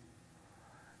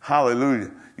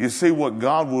 Hallelujah. You see what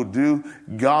God will do?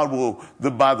 God will,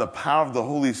 by the power of the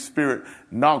Holy Spirit,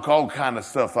 knock all kind of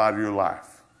stuff out of your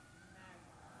life.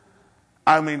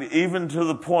 I mean, even to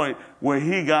the point where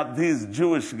he got these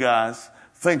Jewish guys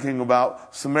thinking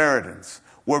about Samaritans,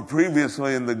 where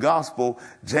previously in the gospel,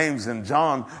 James and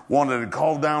John wanted to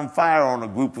call down fire on a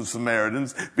group of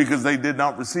Samaritans because they did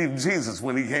not receive Jesus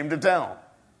when he came to town.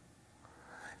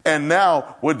 And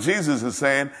now what Jesus is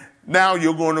saying, now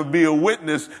you're going to be a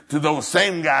witness to those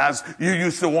same guys you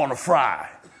used to want to fry.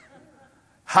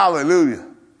 Hallelujah.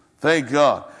 Thank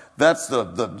God. That's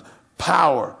the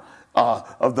power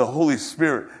of the Holy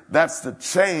Spirit. That's the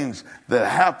change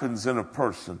that happens in a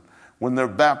person when they're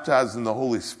baptized in the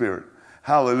Holy Spirit.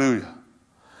 Hallelujah.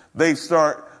 They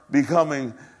start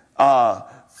becoming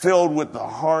filled with the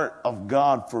heart of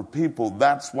God for people.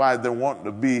 That's why they're wanting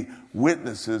to be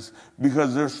witnesses,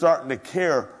 because they're starting to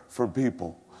care for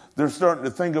people. They're starting to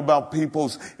think about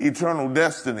people's eternal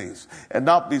destinies and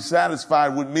not be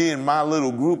satisfied with me and my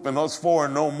little group and us four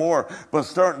and no more, but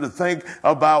starting to think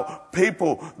about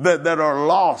people that are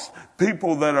lost,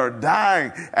 people that are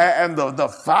dying, and the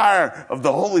fire of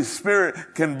the Holy Spirit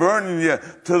can burn in you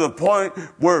to the point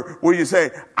where you say,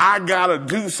 I gotta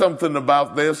do something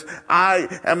about this.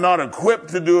 I am not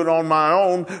equipped to do it on my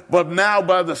own, but now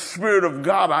by the Spirit of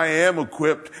God, I am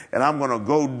equipped, and I'm gonna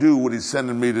go do what He's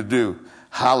sending me to do.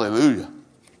 Hallelujah.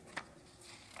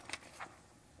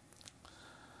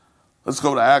 Let's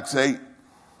go to Acts 8.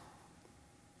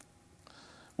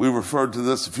 We referred to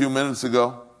this a few minutes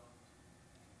ago.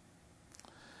 It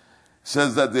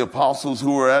says that the apostles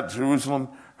who were at Jerusalem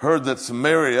heard that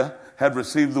Samaria had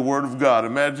received the word of God.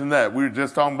 Imagine that. We were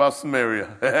just talking about Samaria.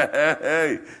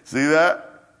 Hey, see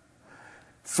that?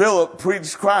 Philip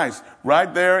preached Christ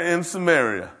right there in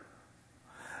Samaria.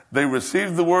 They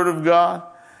received the word of God.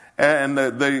 And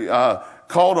they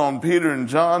called on Peter and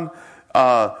John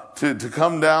to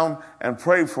come down and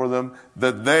pray for them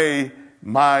that they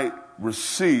might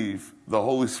receive the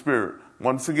Holy Spirit.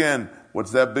 Once again,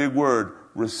 what's that big word?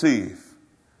 Receive.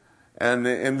 And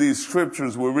in these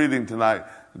scriptures we're reading tonight,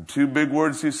 two big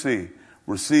words you see: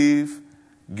 receive,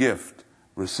 gift.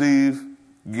 Receive,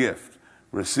 gift.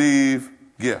 Receive,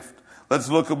 gift. Let's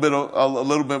look a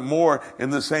little bit more in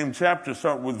the same chapter,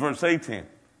 start with verse 18.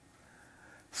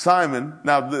 Simon,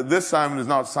 now this Simon is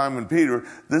not Simon Peter.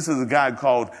 This is a guy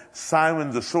called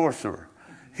Simon the sorcerer.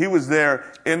 He was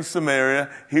there in Samaria.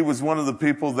 He was one of the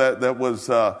people that was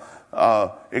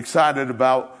excited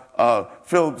about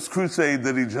Philip's crusade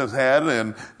that he just had,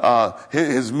 and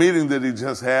his meeting that he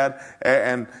just had,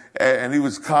 and he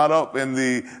was caught up in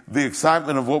the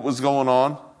excitement of what was going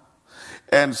on.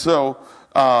 And so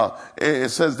it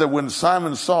says that when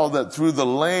Simon saw that through the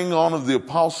laying on of the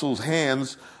apostles'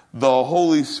 hands the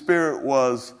Holy Spirit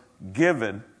was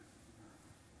given.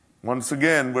 Once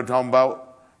again, we're talking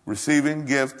about receiving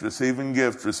gift, receiving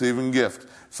gift, receiving gift.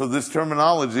 So this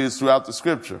terminology is throughout the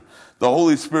scripture. The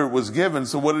Holy Spirit was given,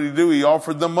 so what did he do? He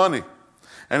offered them money.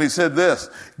 And he said this,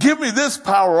 give me this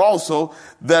power also,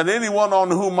 that anyone on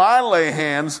whom I lay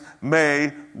hands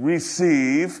may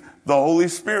receive the Holy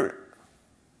Spirit.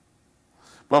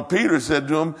 But Peter said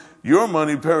to him, your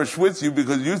money perish with you,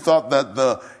 because you thought that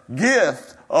the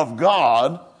gift of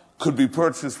God could be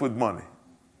purchased with money.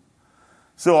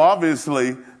 So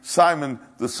obviously, Simon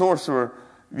the sorcerer,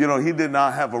 he did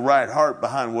not have a right heart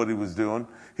behind what he was doing.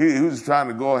 He was trying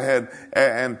to go ahead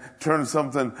and turn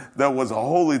something that was a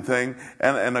holy thing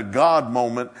and a God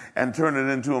moment and turn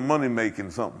it into a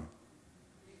money-making something.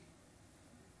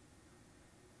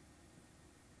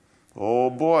 Oh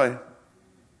boy.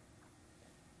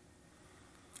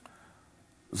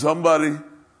 Somebody,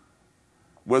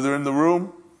 whether in the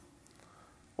room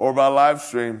or by live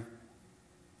stream,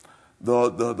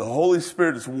 the Holy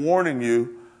Spirit is warning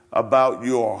you about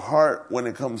your heart when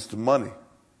it comes to money.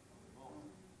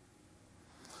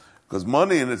 Because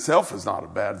money in itself is not a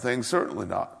bad thing, certainly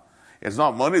not. It's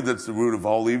not money that's the root of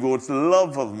all evil, it's the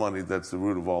love of money that's the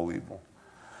root of all evil.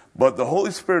 But the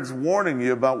Holy Spirit's warning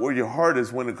you about where your heart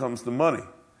is when it comes to money.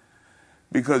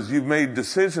 Because you've made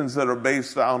decisions that are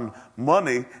based on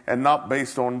money and not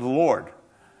based on the Lord.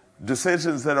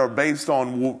 Decisions that are based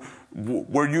on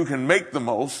where you can make the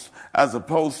most, as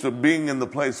opposed to being in the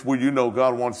place where you know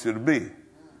God wants you to be.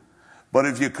 But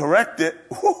if you correct it,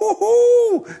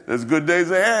 there's good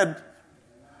days ahead.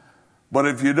 But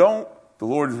if you don't, the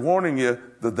Lord is warning you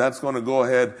that that's going to go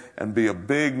ahead and be a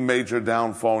big, major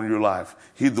downfall in your life.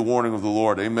 Heed the warning of the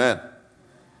Lord. Amen.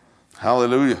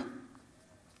 Hallelujah.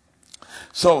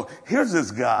 So here's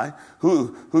this guy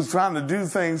who's trying to do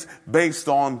things based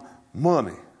on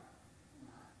money.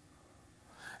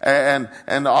 And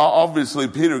obviously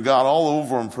Peter got all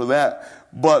over him for that.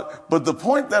 But the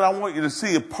point that I want you to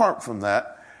see apart from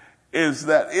that is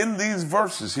that in these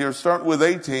verses here, starting with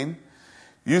 18,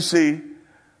 you see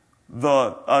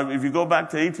if you go back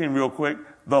to 18 real quick,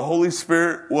 the Holy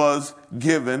Spirit was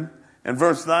given. In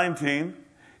verse 19,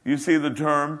 you see the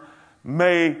term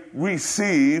may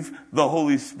receive the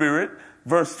Holy Spirit.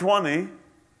 Verse 20,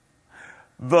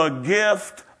 the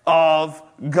gift of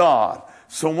God.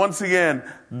 So once again,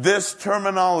 this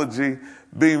terminology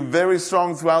being very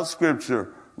strong throughout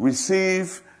Scripture.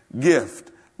 Receive,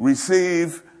 gift.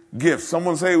 Receive, gift.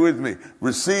 Someone say it with me.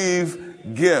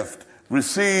 Receive, gift.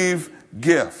 Receive,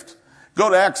 gift. Go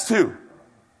to Acts 2.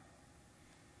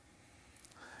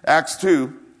 Acts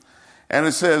 2. And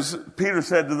it says, Peter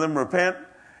said to them, repent,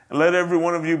 and let every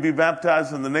one of you be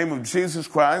baptized in the name of Jesus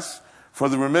Christ for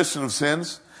the remission of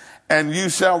sins, and you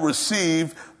shall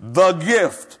receive the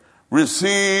gift.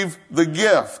 Receive the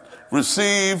gift.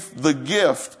 Receive the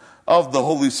gift of the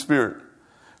Holy Spirit.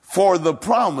 For the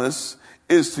promise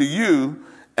is to you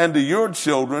and to your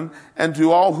children and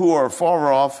to all who are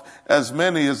far off, as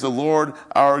many as the Lord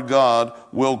our God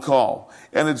will call.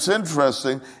 And it's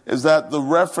interesting is that the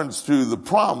reference to the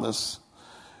promise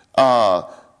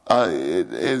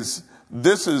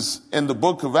this is in the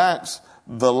book of Acts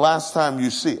the last time you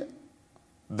see it.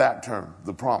 That term,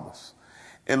 the promise.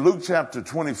 In Luke chapter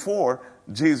 24,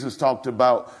 Jesus talked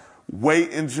about wait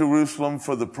in Jerusalem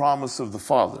for the promise of the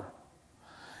Father.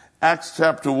 Acts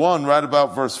chapter 1, right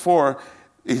about verse 4,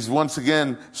 he once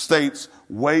again states,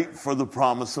 wait for the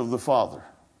promise of the Father.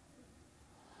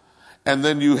 And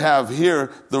then you have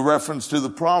here the reference to the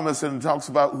promise, and it talks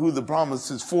about who the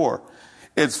promise is for.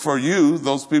 It's for you,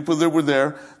 those people that were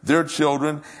there, their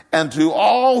children, and to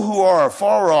all who are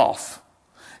far off,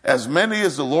 as many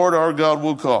as the Lord our God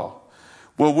will call.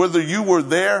 Well, whether you were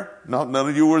there, none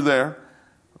of you were there,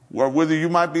 or whether you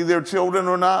might be their children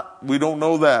or not, we don't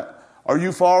know that. Are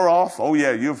you far off? Oh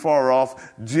yeah, you're far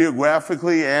off.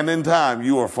 Geographically and in time,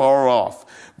 you are far off.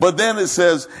 But then it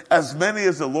says, as many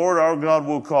as the Lord our God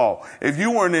will call. If you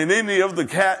weren't in any of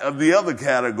the other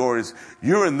categories,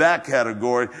 you're in that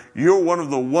category. You're one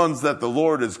of the ones that the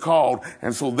Lord has called.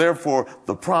 And so therefore,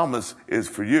 the promise is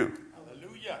for you.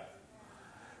 Hallelujah.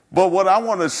 But what I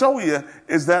want to show you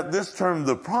is that this term,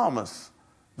 the promise,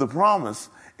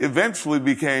 eventually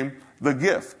became the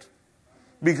gift.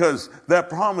 Because that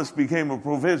promise became a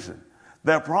provision.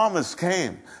 That promise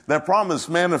came. That promise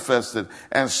manifested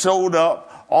and showed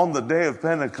up on the day of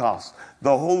Pentecost.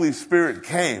 The Holy Spirit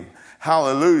came.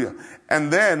 Hallelujah.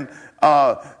 And then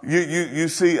you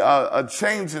see a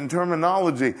change in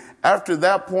terminology. After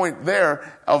that point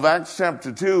there of Acts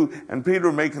chapter 2 and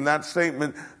Peter making that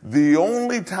statement, the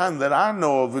only time that I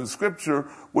know of in Scripture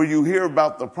where you hear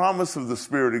about the promise of the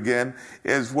Spirit again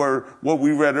is where what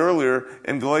we read earlier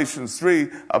in Galatians 3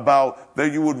 about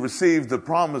that you would receive the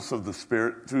promise of the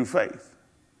Spirit through faith.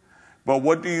 But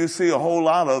what do you see a whole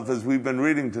lot of as we've been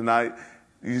reading tonight?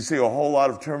 You see a whole lot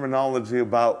of terminology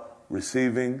about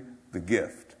receiving the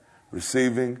gift.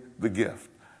 Receiving the gift.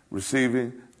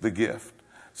 Receiving the gift.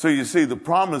 So you see the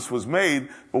promise was made,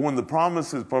 but when the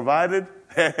promise is provided,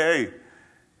 hey,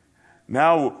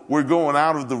 now we're going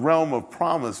out of the realm of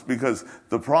promise because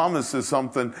the promise is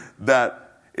something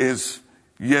that is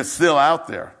yet still out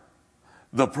there.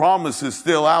 The promise is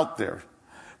still out there.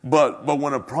 But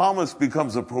when a promise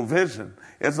becomes a provision,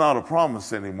 it's not a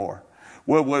promise anymore.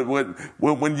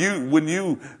 When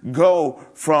you go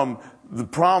from the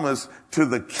promise to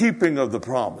the keeping of the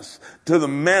promise, to the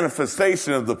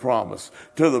manifestation of the promise,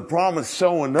 to the promise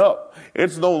showing up,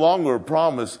 it's no longer a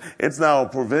promise. It's now a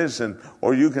provision,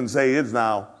 or you can say it's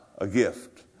now a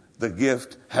gift. The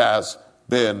gift has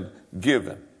been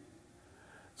given.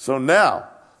 So now,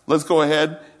 let's go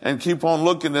ahead and keep on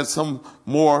looking at some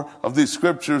more of these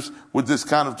scriptures with this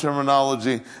kind of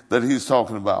terminology that he's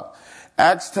talking about.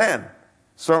 Acts 10,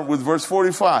 starting with verse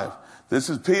 45. This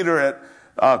is Peter at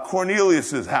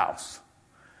Cornelius' house.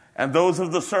 And those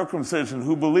of the circumcision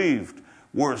who believed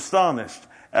were astonished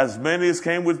as many as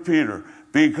came with Peter,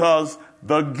 because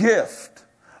the gift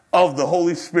of the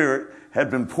Holy Spirit had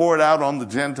been poured out on the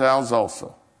Gentiles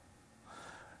also.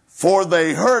 For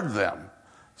they heard them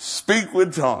speak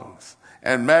with tongues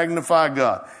and magnify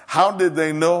God. How did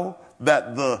they know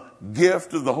that the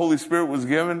gift of the Holy Spirit was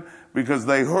given? Because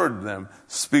they heard them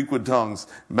speak with tongues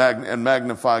and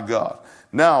magnify God.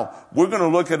 Now, we're going to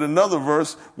look at another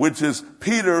verse, which is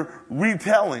Peter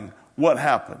retelling what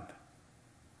happened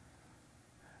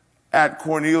at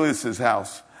Cornelius'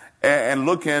 house and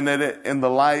looking at it in the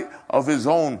light of his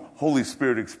own Holy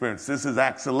Spirit experience. This is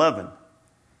Acts 11.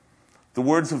 The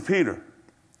words of Peter.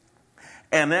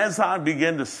 And as I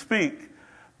began to speak,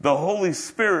 the Holy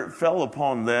Spirit fell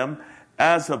upon them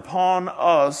as upon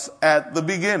us at the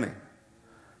beginning.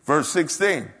 Verse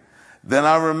 16. Then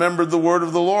I remembered the word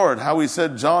of the Lord, how he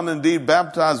said, John indeed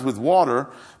baptized with water,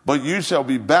 but you shall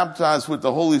be baptized with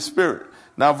the Holy Spirit.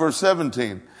 Now verse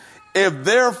 17. If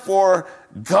therefore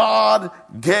God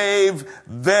gave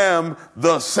them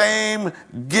the same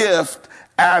gift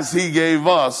as he gave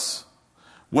us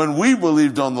when we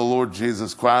believed on the Lord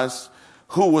Jesus Christ,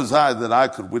 who was I that I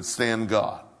could withstand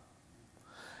God?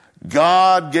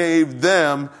 God gave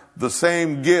them the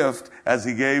same gift as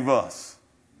he gave us.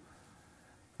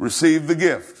 Receive the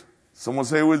gift. Someone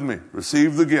say it with me.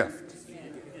 Receive the gift.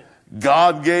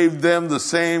 God gave them the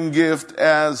same gift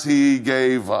as he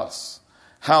gave us.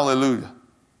 Hallelujah.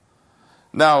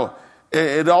 Now,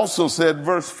 it also said,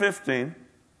 verse 15,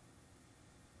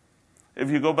 if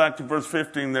you go back to verse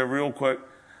 15 there real quick,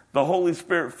 the Holy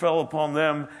Spirit fell upon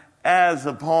them as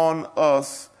upon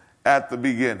us at the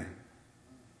beginning.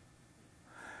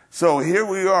 So here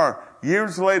we are,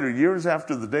 years later, years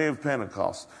after the day of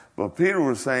Pentecost. But Peter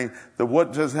was saying that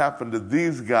what just happened to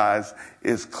these guys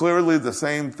is clearly the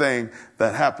same thing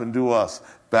that happened to us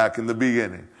back in the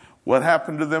beginning. What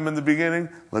happened to them in the beginning?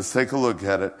 Let's take a look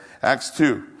at it. Acts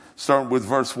 2, starting with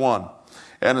verse 1.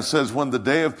 And it says, when the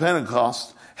day of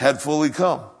Pentecost had fully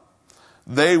come,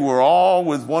 they were all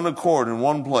with one accord in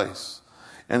one place.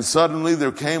 And suddenly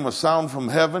there came a sound from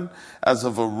heaven as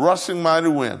of a rushing mighty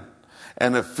wind,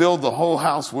 and it filled the whole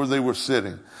house where they were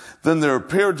sitting. Then there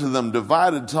appeared to them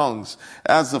divided tongues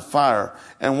as of fire,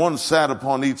 and one sat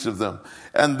upon each of them.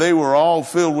 And they were all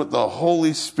filled with the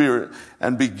Holy Spirit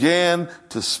and began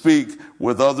to speak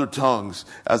with other tongues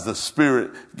as the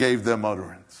Spirit gave them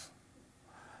utterance.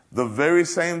 The very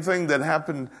same thing that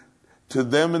happened to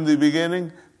them in the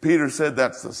beginning, Peter said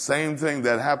that's the same thing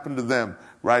that happened to them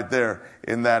right there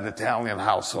in that Italian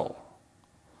household.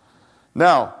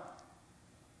 Now,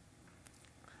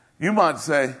 you might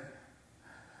say,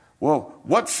 well,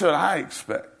 what should I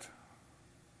expect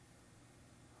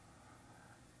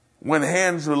when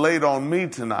hands are laid on me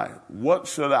tonight? What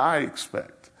should I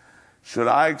expect? Should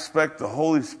I expect the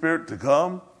Holy Spirit to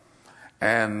come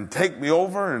and take me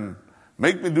over and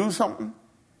make me do something?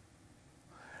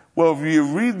 Well, if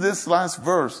you read this last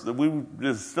verse that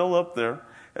is still up there,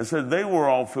 it said they were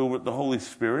all filled with the Holy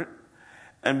Spirit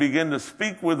and began to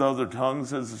speak with other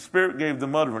tongues as the Spirit gave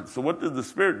them utterance. So what did the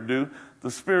Spirit do? The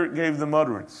Spirit gave them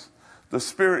utterance. The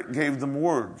Spirit gave them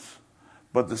words,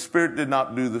 but the Spirit did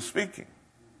not do the speaking.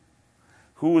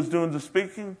 Who was doing the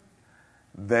speaking?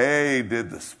 They did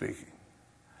the speaking.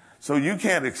 So you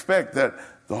can't expect that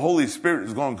the Holy Spirit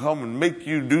is going to come and make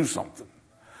you do something.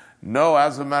 No,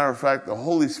 as a matter of fact, the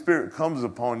Holy Spirit comes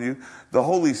upon you. The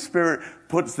Holy Spirit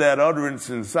puts that utterance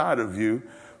inside of you,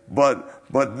 but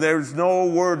there's no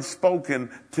word spoken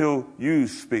till you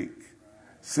speak.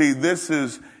 See, this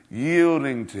is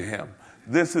yielding to Him.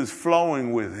 This is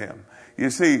flowing with Him. You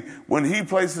see, when He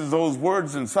places those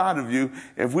words inside of you,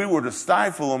 if we were to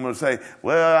stifle them or say,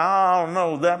 well, I don't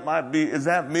know, that might be, is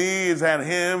that me? Is that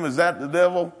him? Is that the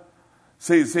devil?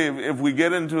 See, if we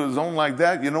get into a zone like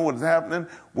that, you know what's happening?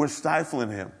 We're stifling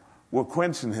Him. We're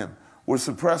quenching Him. We're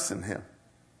suppressing Him.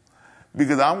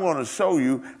 Because I want to show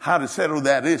you how to settle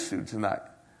that issue tonight.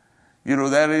 You know,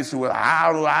 that issue with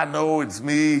how do I know it's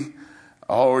me?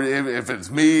 Or if it's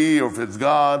me, or if it's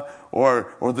God,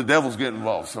 or the devil's getting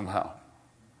involved somehow.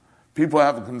 People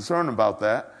have a concern about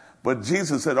that, but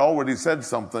Jesus had already said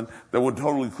something that would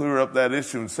totally clear up that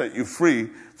issue and set you free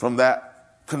from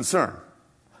that concern.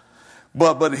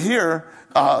 But here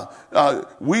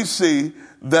we see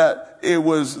that it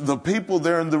was the people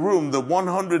there in the room, the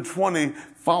 120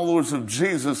 followers of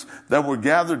Jesus that were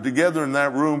gathered together in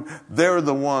that room. They're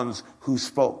the ones who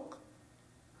spoke.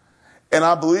 And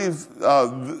I believe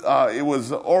it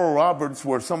was Oral Roberts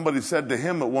where somebody said to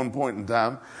him at one point in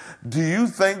time, do you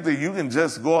think that you can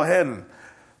just go ahead and,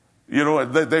 You know,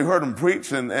 they heard him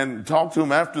preach and talk to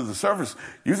him after the service.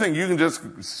 You think you can just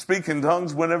speak in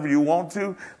tongues whenever you want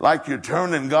to, like you're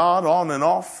turning God on and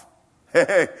off?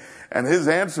 Hey, and his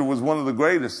answer was one of the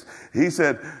greatest. He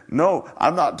said, no,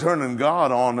 I'm not turning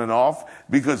God on and off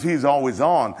because he's always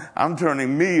on. I'm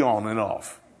turning me on and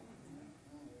off.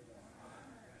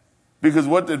 Because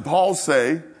what did Paul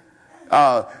say?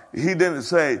 He didn't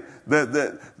say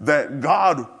that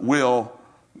God will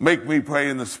make me pray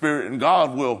in the Spirit and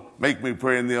God will make me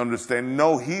pray in the understanding.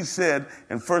 No, he said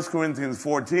in 1 Corinthians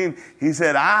 14, he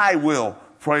said, I will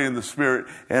pray in the Spirit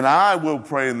and I will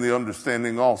pray in the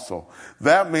understanding also.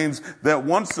 That means that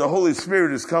once the Holy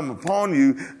Spirit has come upon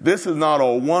you, this is not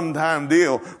a one-time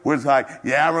deal where it's like,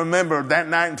 yeah, I remember that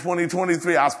night in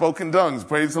 2023, I spoke in tongues,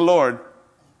 praise the Lord.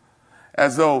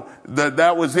 As though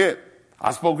that was it.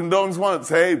 I spoke in tongues once,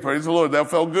 hey, praise the Lord,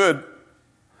 that felt good.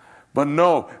 But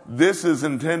no, this is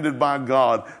intended by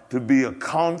God to be a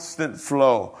constant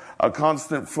flow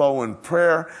in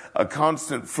prayer, a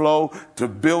constant flow to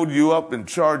build you up and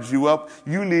charge you up.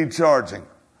 You need charging.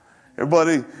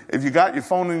 Everybody, if you got your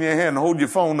phone in your hand, hold your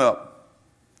phone up.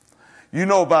 You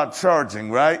know about charging,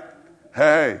 right?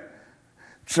 Hey,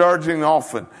 charging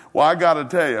often. Well, I got to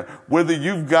tell you, whether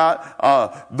you've got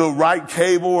the right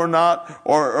cable or not,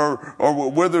 or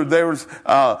whether there's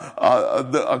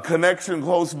a connection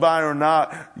close by or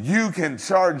not, you can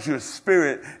charge your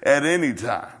spirit at any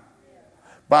time.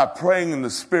 By praying in the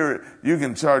Spirit, you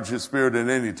can charge your spirit at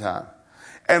any time.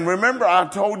 And remember, I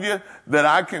told you that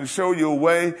I can show you a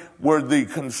way where the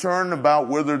concern about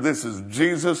whether this is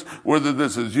Jesus, whether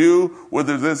this is you,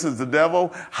 whether this is the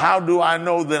devil, how do I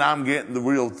know that I'm getting the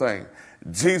real thing?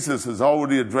 Jesus has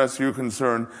already addressed your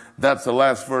concern. That's the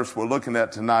last verse we're looking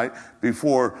at tonight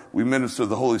before we minister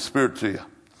the Holy Spirit to you.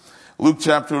 Luke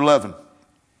chapter 11.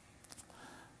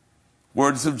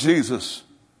 Words of Jesus.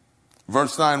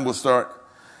 Verse 9 will start.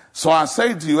 So I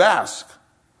say to you, ask,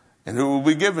 and it will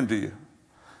be given to you.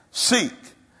 Seek,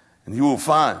 and you will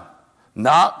find.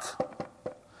 Knock,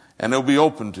 and it will be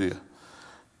open to you.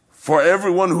 For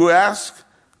everyone who asks,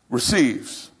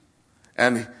 receives.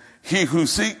 And he who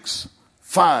seeks,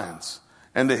 finds.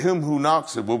 And to him who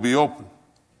knocks, it will be open.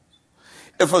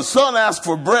 If a son asks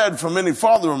for bread from any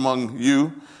father among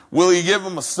you, will he give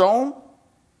him a stone?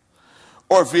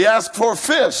 Or if he asks for a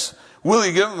fish, will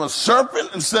he give him a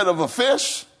serpent instead of a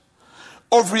fish?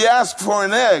 Or if he asks for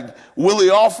an egg, will he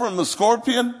offer him a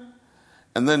scorpion?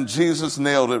 And then Jesus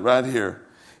nailed it right here.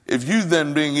 If you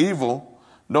then, being evil,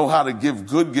 know how to give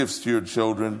good gifts to your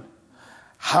children,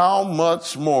 how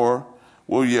much more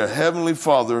will your heavenly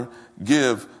Father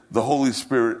give the Holy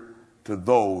Spirit to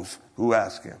those who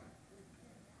ask him?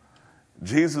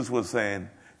 Jesus was saying,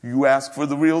 you ask for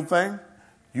the real thing,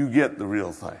 you get the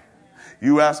real thing.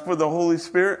 You ask for the Holy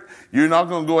Spirit, you're not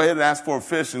going to go ahead and ask for a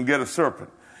fish and get a serpent.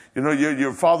 You know,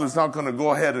 your Father's not going to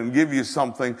go ahead and give you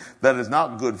something that is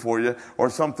not good for you or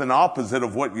something opposite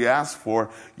of what you ask for.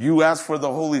 You ask for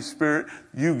the Holy Spirit,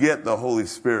 you get the Holy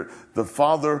Spirit. The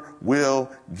Father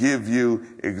will give you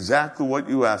exactly what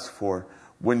you ask for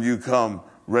when you come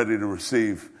ready to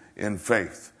receive in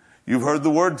faith. You've heard the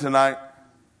word tonight.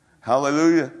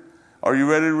 Hallelujah. Are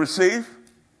you ready to receive?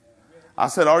 I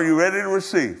said, are you ready to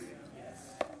receive?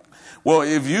 Well,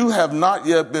 if you have not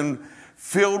yet been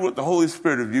filled with the Holy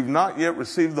Spirit, if you've not yet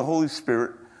received the Holy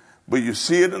Spirit, but you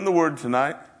see it in the Word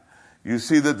tonight, you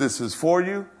see that this is for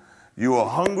you, you are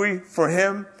hungry for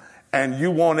Him, and you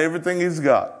want everything He's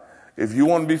got. If you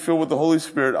want to be filled with the Holy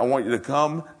Spirit, I want you to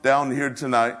come down here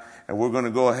tonight, and we're going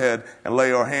to go ahead and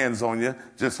lay our hands on you,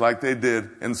 just like they did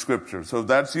in Scripture. So if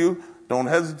that's you, don't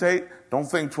hesitate, don't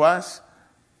think twice.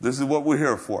 This is what we're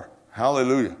here for.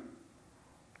 Hallelujah.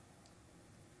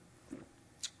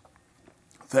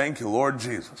 Thank you, Lord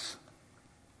Jesus.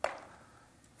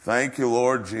 Thank you,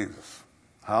 Lord Jesus.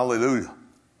 Hallelujah.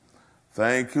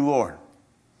 Thank you, Lord.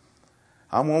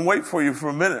 I'm going to wait for you for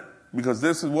a minute because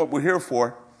this is what we're here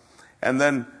for. And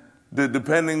then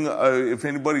depending if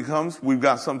anybody comes, we've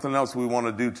got something else we want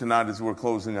to do tonight as we're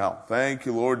closing out. Thank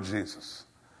you, Lord Jesus.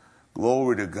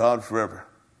 Glory to God forever.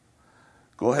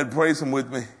 Go ahead and praise Him with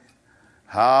me.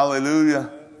 Hallelujah.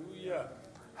 Hallelujah.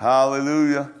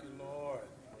 Hallelujah.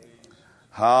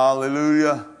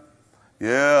 Hallelujah.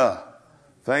 Yeah.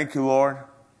 Thank you, Lord.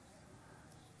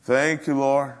 Thank you,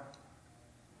 Lord.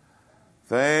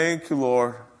 Thank you,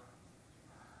 Lord.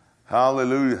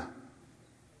 Hallelujah.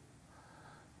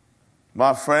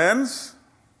 My friends,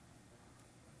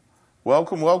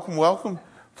 welcome, welcome, welcome.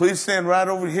 Please stand right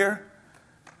over here.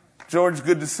 George,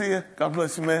 good to see you. God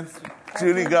bless you, man.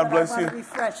 Judy, God bless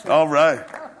you. All right.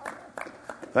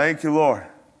 Thank you, Lord.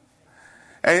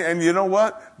 And you know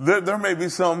what? There may be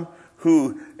some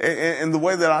in the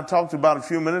way that I talked about a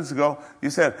few minutes ago, you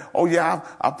said, oh yeah,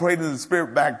 I prayed in the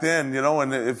Spirit back then,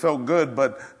 and it felt good,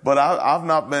 but I've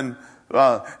not been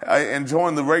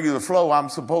enjoying the regular flow I'm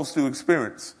supposed to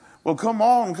experience. Well, come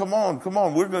on.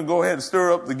 We're going to go ahead and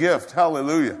stir up the gift.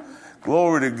 Hallelujah.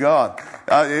 Glory to God.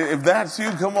 If that's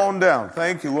you, come on down.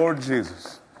 Thank you, Lord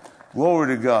Jesus.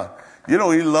 Glory to God. He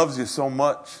loves you so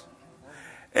much.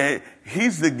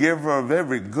 He's the giver of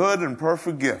every good and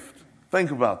perfect gift. Think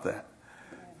about that.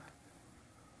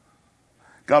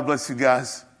 God bless you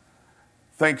guys.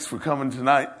 Thanks for coming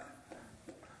tonight.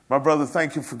 My brother,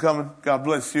 thank you for coming. God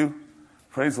bless you.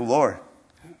 Praise the Lord.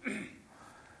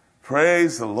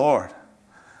 Praise the Lord.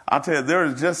 I tell you, there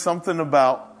is just something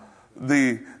about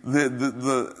the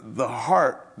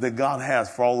heart that God has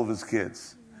for all of his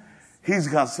kids. He's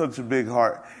got such a big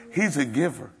heart. He's a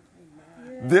giver.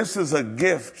 This is a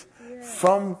gift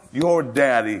from your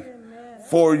daddy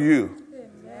for you.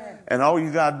 And all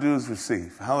you got to do is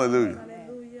receive. Hallelujah.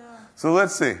 So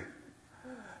let's see.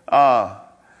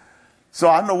 So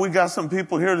I know we got some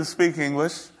people here to speak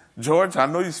English. George, I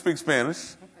know you speak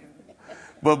Spanish.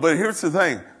 But here's the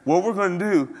thing. What we're going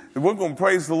to do is we're going to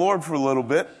praise the Lord for a little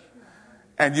bit.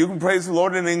 And you can praise the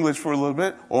Lord in English for a little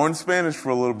bit or in Spanish for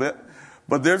a little bit.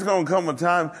 But there's going to come a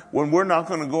time when we're not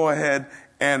going to go ahead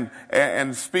and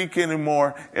speak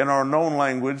anymore in our known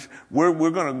language. We're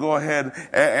going to go ahead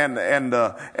and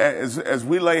as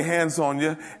we lay hands on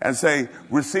you and say,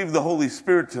 receive the Holy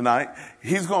Spirit tonight,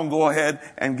 he's going to go ahead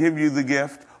and give you the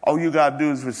gift. All you got to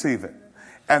do is receive it.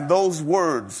 And those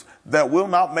words that will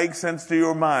not make sense to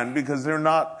your mind because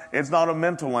it's not a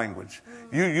mental language.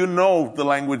 You know the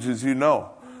languages you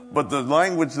know. But the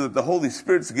language that the Holy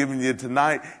Spirit's giving you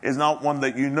tonight is not one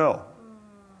that you know.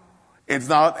 It's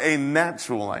not a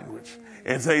natural language.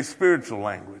 It's a spiritual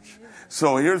language.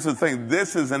 So here's the thing.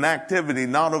 This is an activity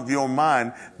not of your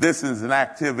mind. This is an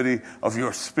activity of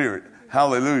your spirit.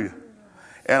 Hallelujah.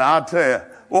 And I'll tell you,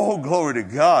 oh, glory to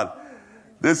God.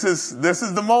 This is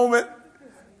the moment.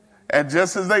 And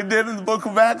just as they did in the book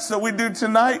of Acts, so we do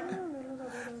tonight.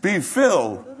 Be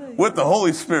filled with the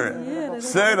Holy Spirit.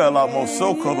 Hey,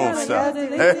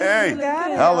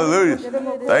 hallelujah.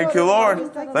 Thank you,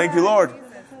 Lord. Thank you, Lord.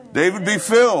 David, be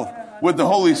filled with the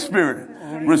Holy Spirit.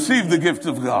 Receive the gift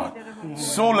of God.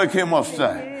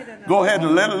 Go ahead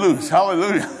and let it loose.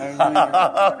 Hallelujah.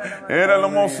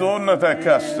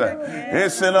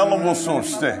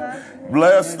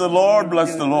 Bless the Lord.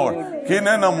 Bless the Lord.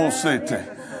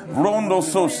 Rondo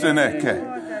sosteneke.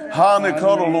 Hane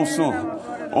karoloso.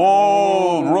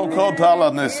 Oh,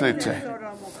 rokotala nesete.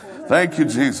 Thank you,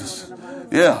 Jesus.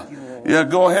 Yeah. Yeah,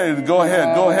 go ahead.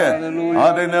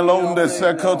 Adenelonde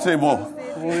sekotebo.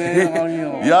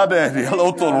 Yade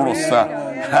yalotorosa.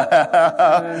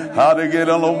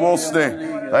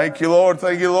 Thank you, Lord.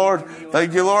 Thank you, Lord.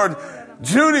 Thank you, Lord.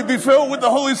 Judy, be filled with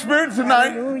the Holy Spirit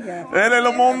tonight.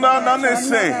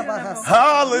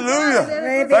 Hallelujah.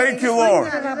 Thank you,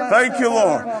 Lord. Thank you,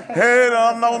 Lord.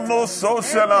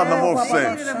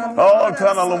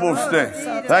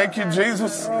 Thank you,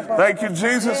 Jesus. Thank you,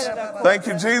 Jesus. Thank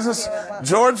you, Jesus.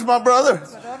 George, my brother,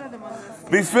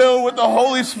 be filled with the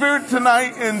Holy Spirit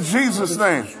tonight in Jesus'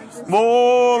 name.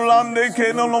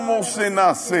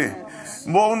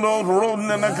 Mono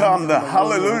Ronanakanda.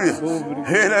 Hallelujah.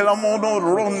 Mono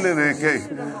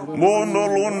Ronaneke. Mono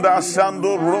Lunda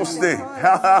Sando Roste.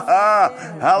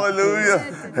 Hallelujah.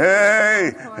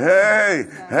 Hey.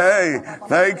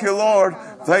 Thank you, Lord.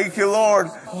 Thank you,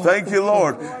 Lord. Thank you,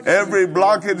 Lord. Every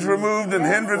blockage removed and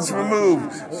hindrance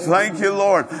removed. Thank you,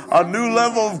 Lord. A new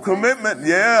level of commitment.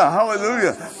 Yeah,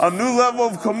 hallelujah. A new level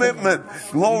of commitment.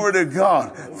 Glory to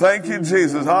God. Thank you,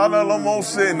 Jesus. Hallelujah.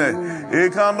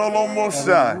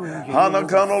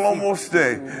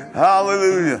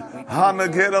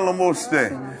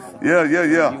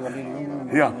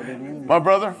 Yeah. My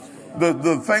brother,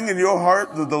 the thing in your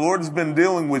heart that the Lord's been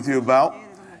dealing with you about,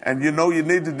 and you know you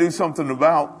need to do something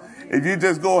about, if you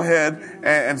just go ahead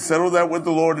and settle that with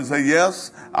the Lord and say,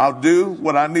 yes, I'll do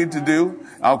what I need to do.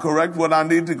 I'll correct what I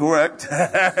need to correct.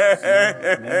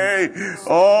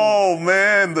 Oh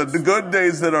man, the good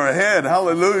days that are ahead.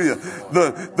 Hallelujah.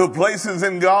 The places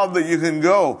in God that you can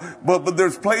go. But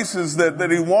there's places that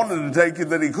he wanted to take you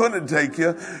that he couldn't take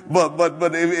you.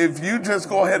 But if you just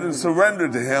go ahead and surrender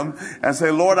to him and say,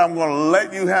 Lord, I'm going to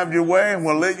let you have your way. I'm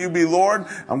going to let you be Lord.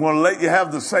 I'm going to let you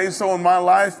have the say so in my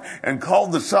life and call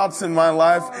the shots Jesus in my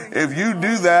life. If you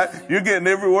do that, you're getting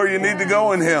everywhere you need to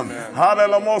go in him.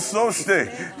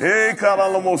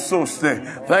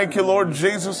 Thank you, Lord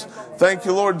Jesus. Thank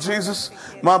you, Lord Jesus.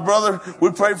 My brother,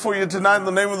 we pray for you tonight in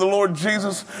the name of the Lord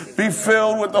Jesus. Be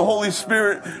filled with the Holy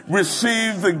Spirit.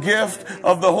 Receive the gift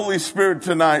of the Holy Spirit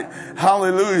tonight.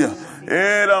 Hallelujah. Go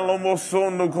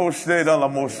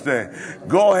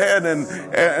ahead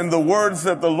and the words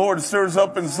that the Lord stirs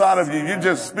up inside of you, you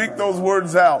just speak those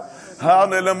words out.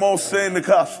 Hallelujah.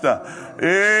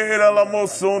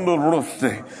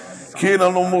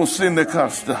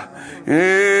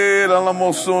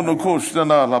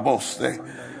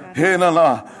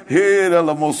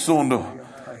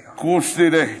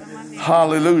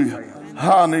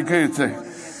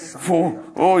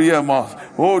 Oh yeah,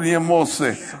 oh yeah, Mose.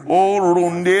 Oh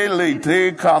rundele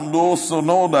te candoso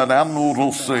no da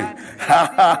rose.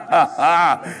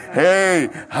 Hey,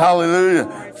 hallelujah.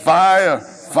 Fire,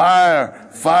 fire,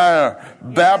 fire.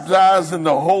 Baptized in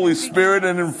the Holy Spirit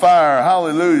and in fire.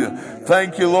 Hallelujah.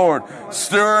 Thank you, Lord.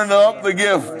 Stirring up the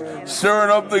gift.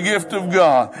 Stirring up the gift of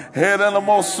God.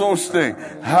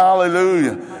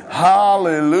 Hallelujah.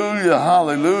 Hallelujah.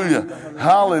 Hallelujah.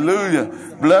 Hallelujah.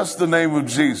 Bless the name of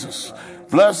Jesus.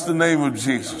 Bless the name of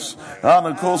Jesus.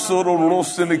 Hallelujah.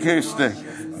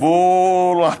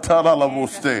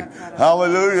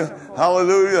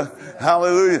 Hallelujah.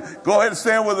 Hallelujah. Go ahead and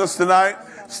stand with us tonight.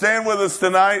 Stand with us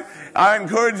tonight. I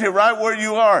encourage you right where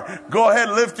you are. Go ahead,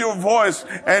 lift your voice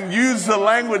and use the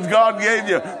language God gave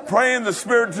you. Pray in the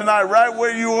Spirit tonight right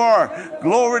where you are.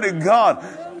 Glory to God.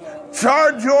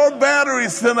 Charge your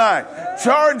batteries tonight.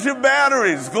 Charge your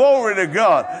batteries. Glory to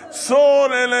God.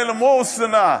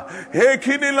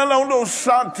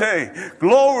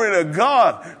 Glory to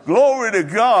God. Glory to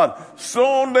God.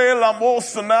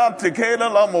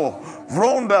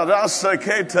 Ronda da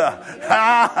seketa.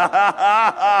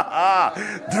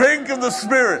 Drink of the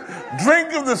Spirit.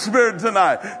 Drink of the Spirit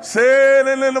tonight. Say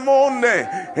in the morning.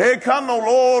 Hey, come the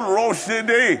Lord,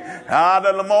 Roshidi.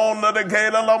 Adalamona de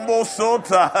Gala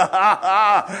Lambosota.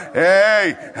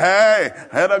 Hey, hey,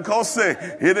 Hedakose,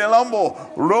 Hidelambo,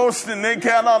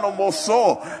 Roshdinikana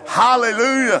Moso.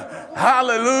 Hallelujah.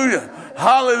 Hallelujah.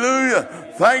 Hallelujah.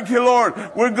 Thank you, Lord.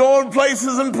 We're going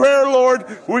places in prayer, Lord.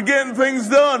 We're getting things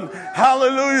done.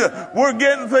 Hallelujah. We're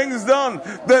getting things done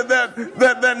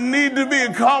that need to be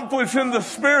accomplished in the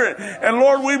Spirit. And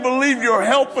Lord, we believe you're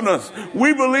helping us.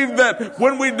 We believe that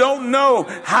when we don't know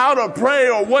how to pray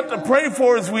or what to pray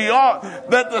for as we ought,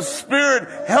 that the Spirit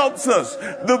helps us.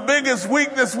 The biggest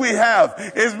weakness we have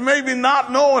is maybe not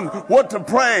knowing what to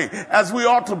pray as we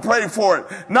ought to pray for it.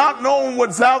 Not knowing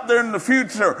what's out there in the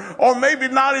future, or maybe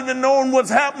not even knowing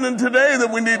what's happening today that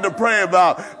we need to pray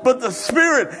about. But the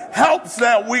Spirit helps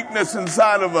that weakness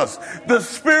inside of us. The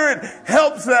Spirit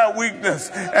helps that weakness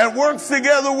and works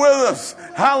together with us.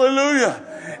 Hallelujah.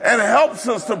 And helps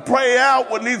us to pray out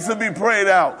what needs to be prayed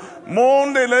out.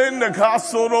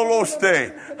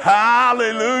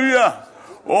 Hallelujah.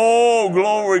 Oh,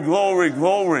 glory, glory,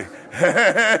 glory.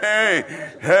 Hey,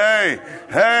 hey,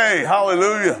 hey,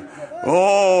 hallelujah.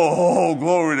 Oh,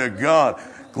 glory to God.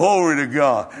 Glory to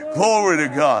God. Glory to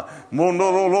God.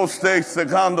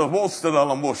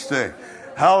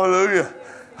 Hallelujah.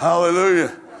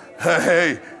 Hallelujah.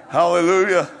 Hey,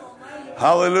 hallelujah.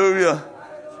 Hallelujah.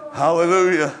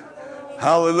 Hallelujah.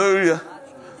 Hallelujah.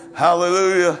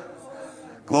 Hallelujah.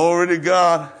 Glory to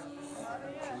God.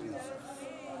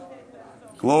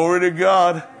 Glory to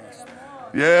God.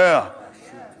 Yeah.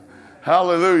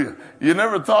 Hallelujah. You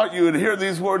never thought you would hear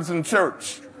these words in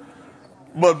church.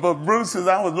 But Bruce, as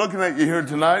I was looking at you here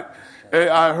tonight,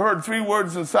 I heard three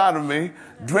words inside of me.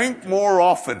 Drink more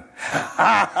often.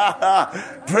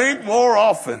 Drink more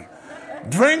often.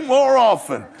 Drink more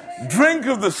often. Drink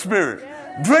of the Spirit.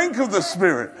 Drink of the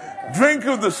Spirit. Drink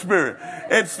of the Spirit.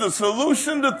 It's the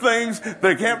solution to things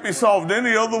that can't be solved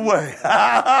any other way.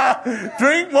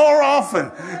 Drink more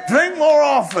often. Drink more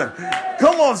often.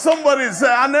 Come on, somebody say,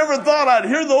 I never thought I'd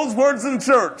hear those words in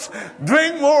church.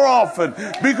 Drink more often.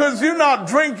 Because you're not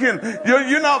drinking,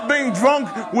 you're not being drunk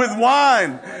with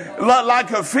wine. Like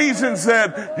Ephesians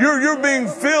said, you're being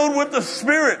filled with the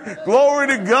Spirit. Glory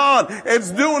to God.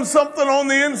 It's doing something on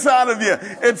the inside of you.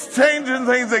 It's changing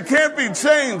things that can't be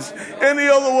changed any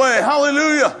other way.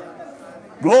 Hallelujah.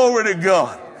 Glory to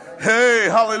God. Hey,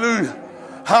 hallelujah.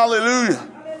 Hallelujah.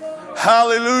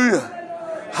 Hallelujah.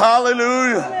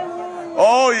 Hallelujah.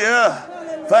 Oh,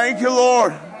 yeah. Thank you,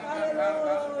 Lord.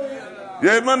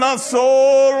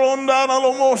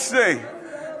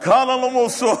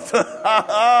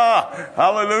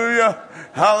 Hallelujah.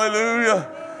 Hallelujah.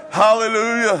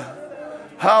 Hallelujah.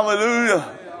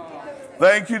 Hallelujah.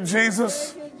 Thank you,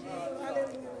 Jesus.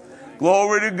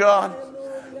 Glory to God.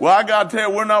 Well, I got to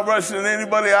tell you, we're not rushing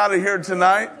anybody out of here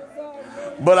tonight.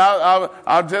 But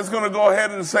I'm just going to go ahead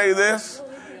and say this.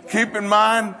 Keep in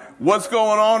mind what's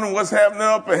going on and what's happening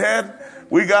up ahead.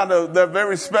 We got that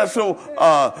very special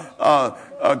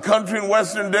country and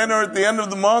western dinner at the end of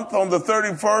the month on the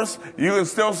 31st. You can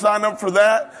still sign up for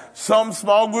that. Some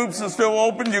small groups are still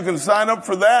open. You can sign up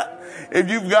for that. If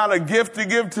you've got a gift to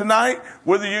give tonight,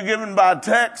 whether you're giving by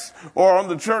text or on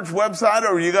the church website,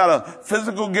 or you got a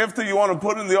physical gift that you want to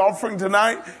put in the offering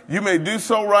tonight, you may do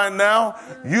so right now.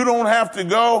 You don't have to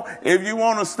go. If you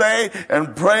want to stay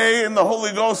and pray in the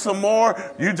Holy Ghost some more,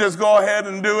 you just go ahead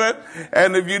and do it.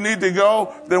 And if you need to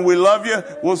go, then we love you.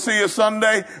 We'll see you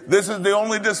Sunday. This is the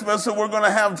only dismissal we're going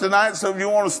to have tonight. So if you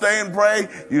want to stay and pray,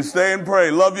 you stay and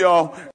pray. Love y'all.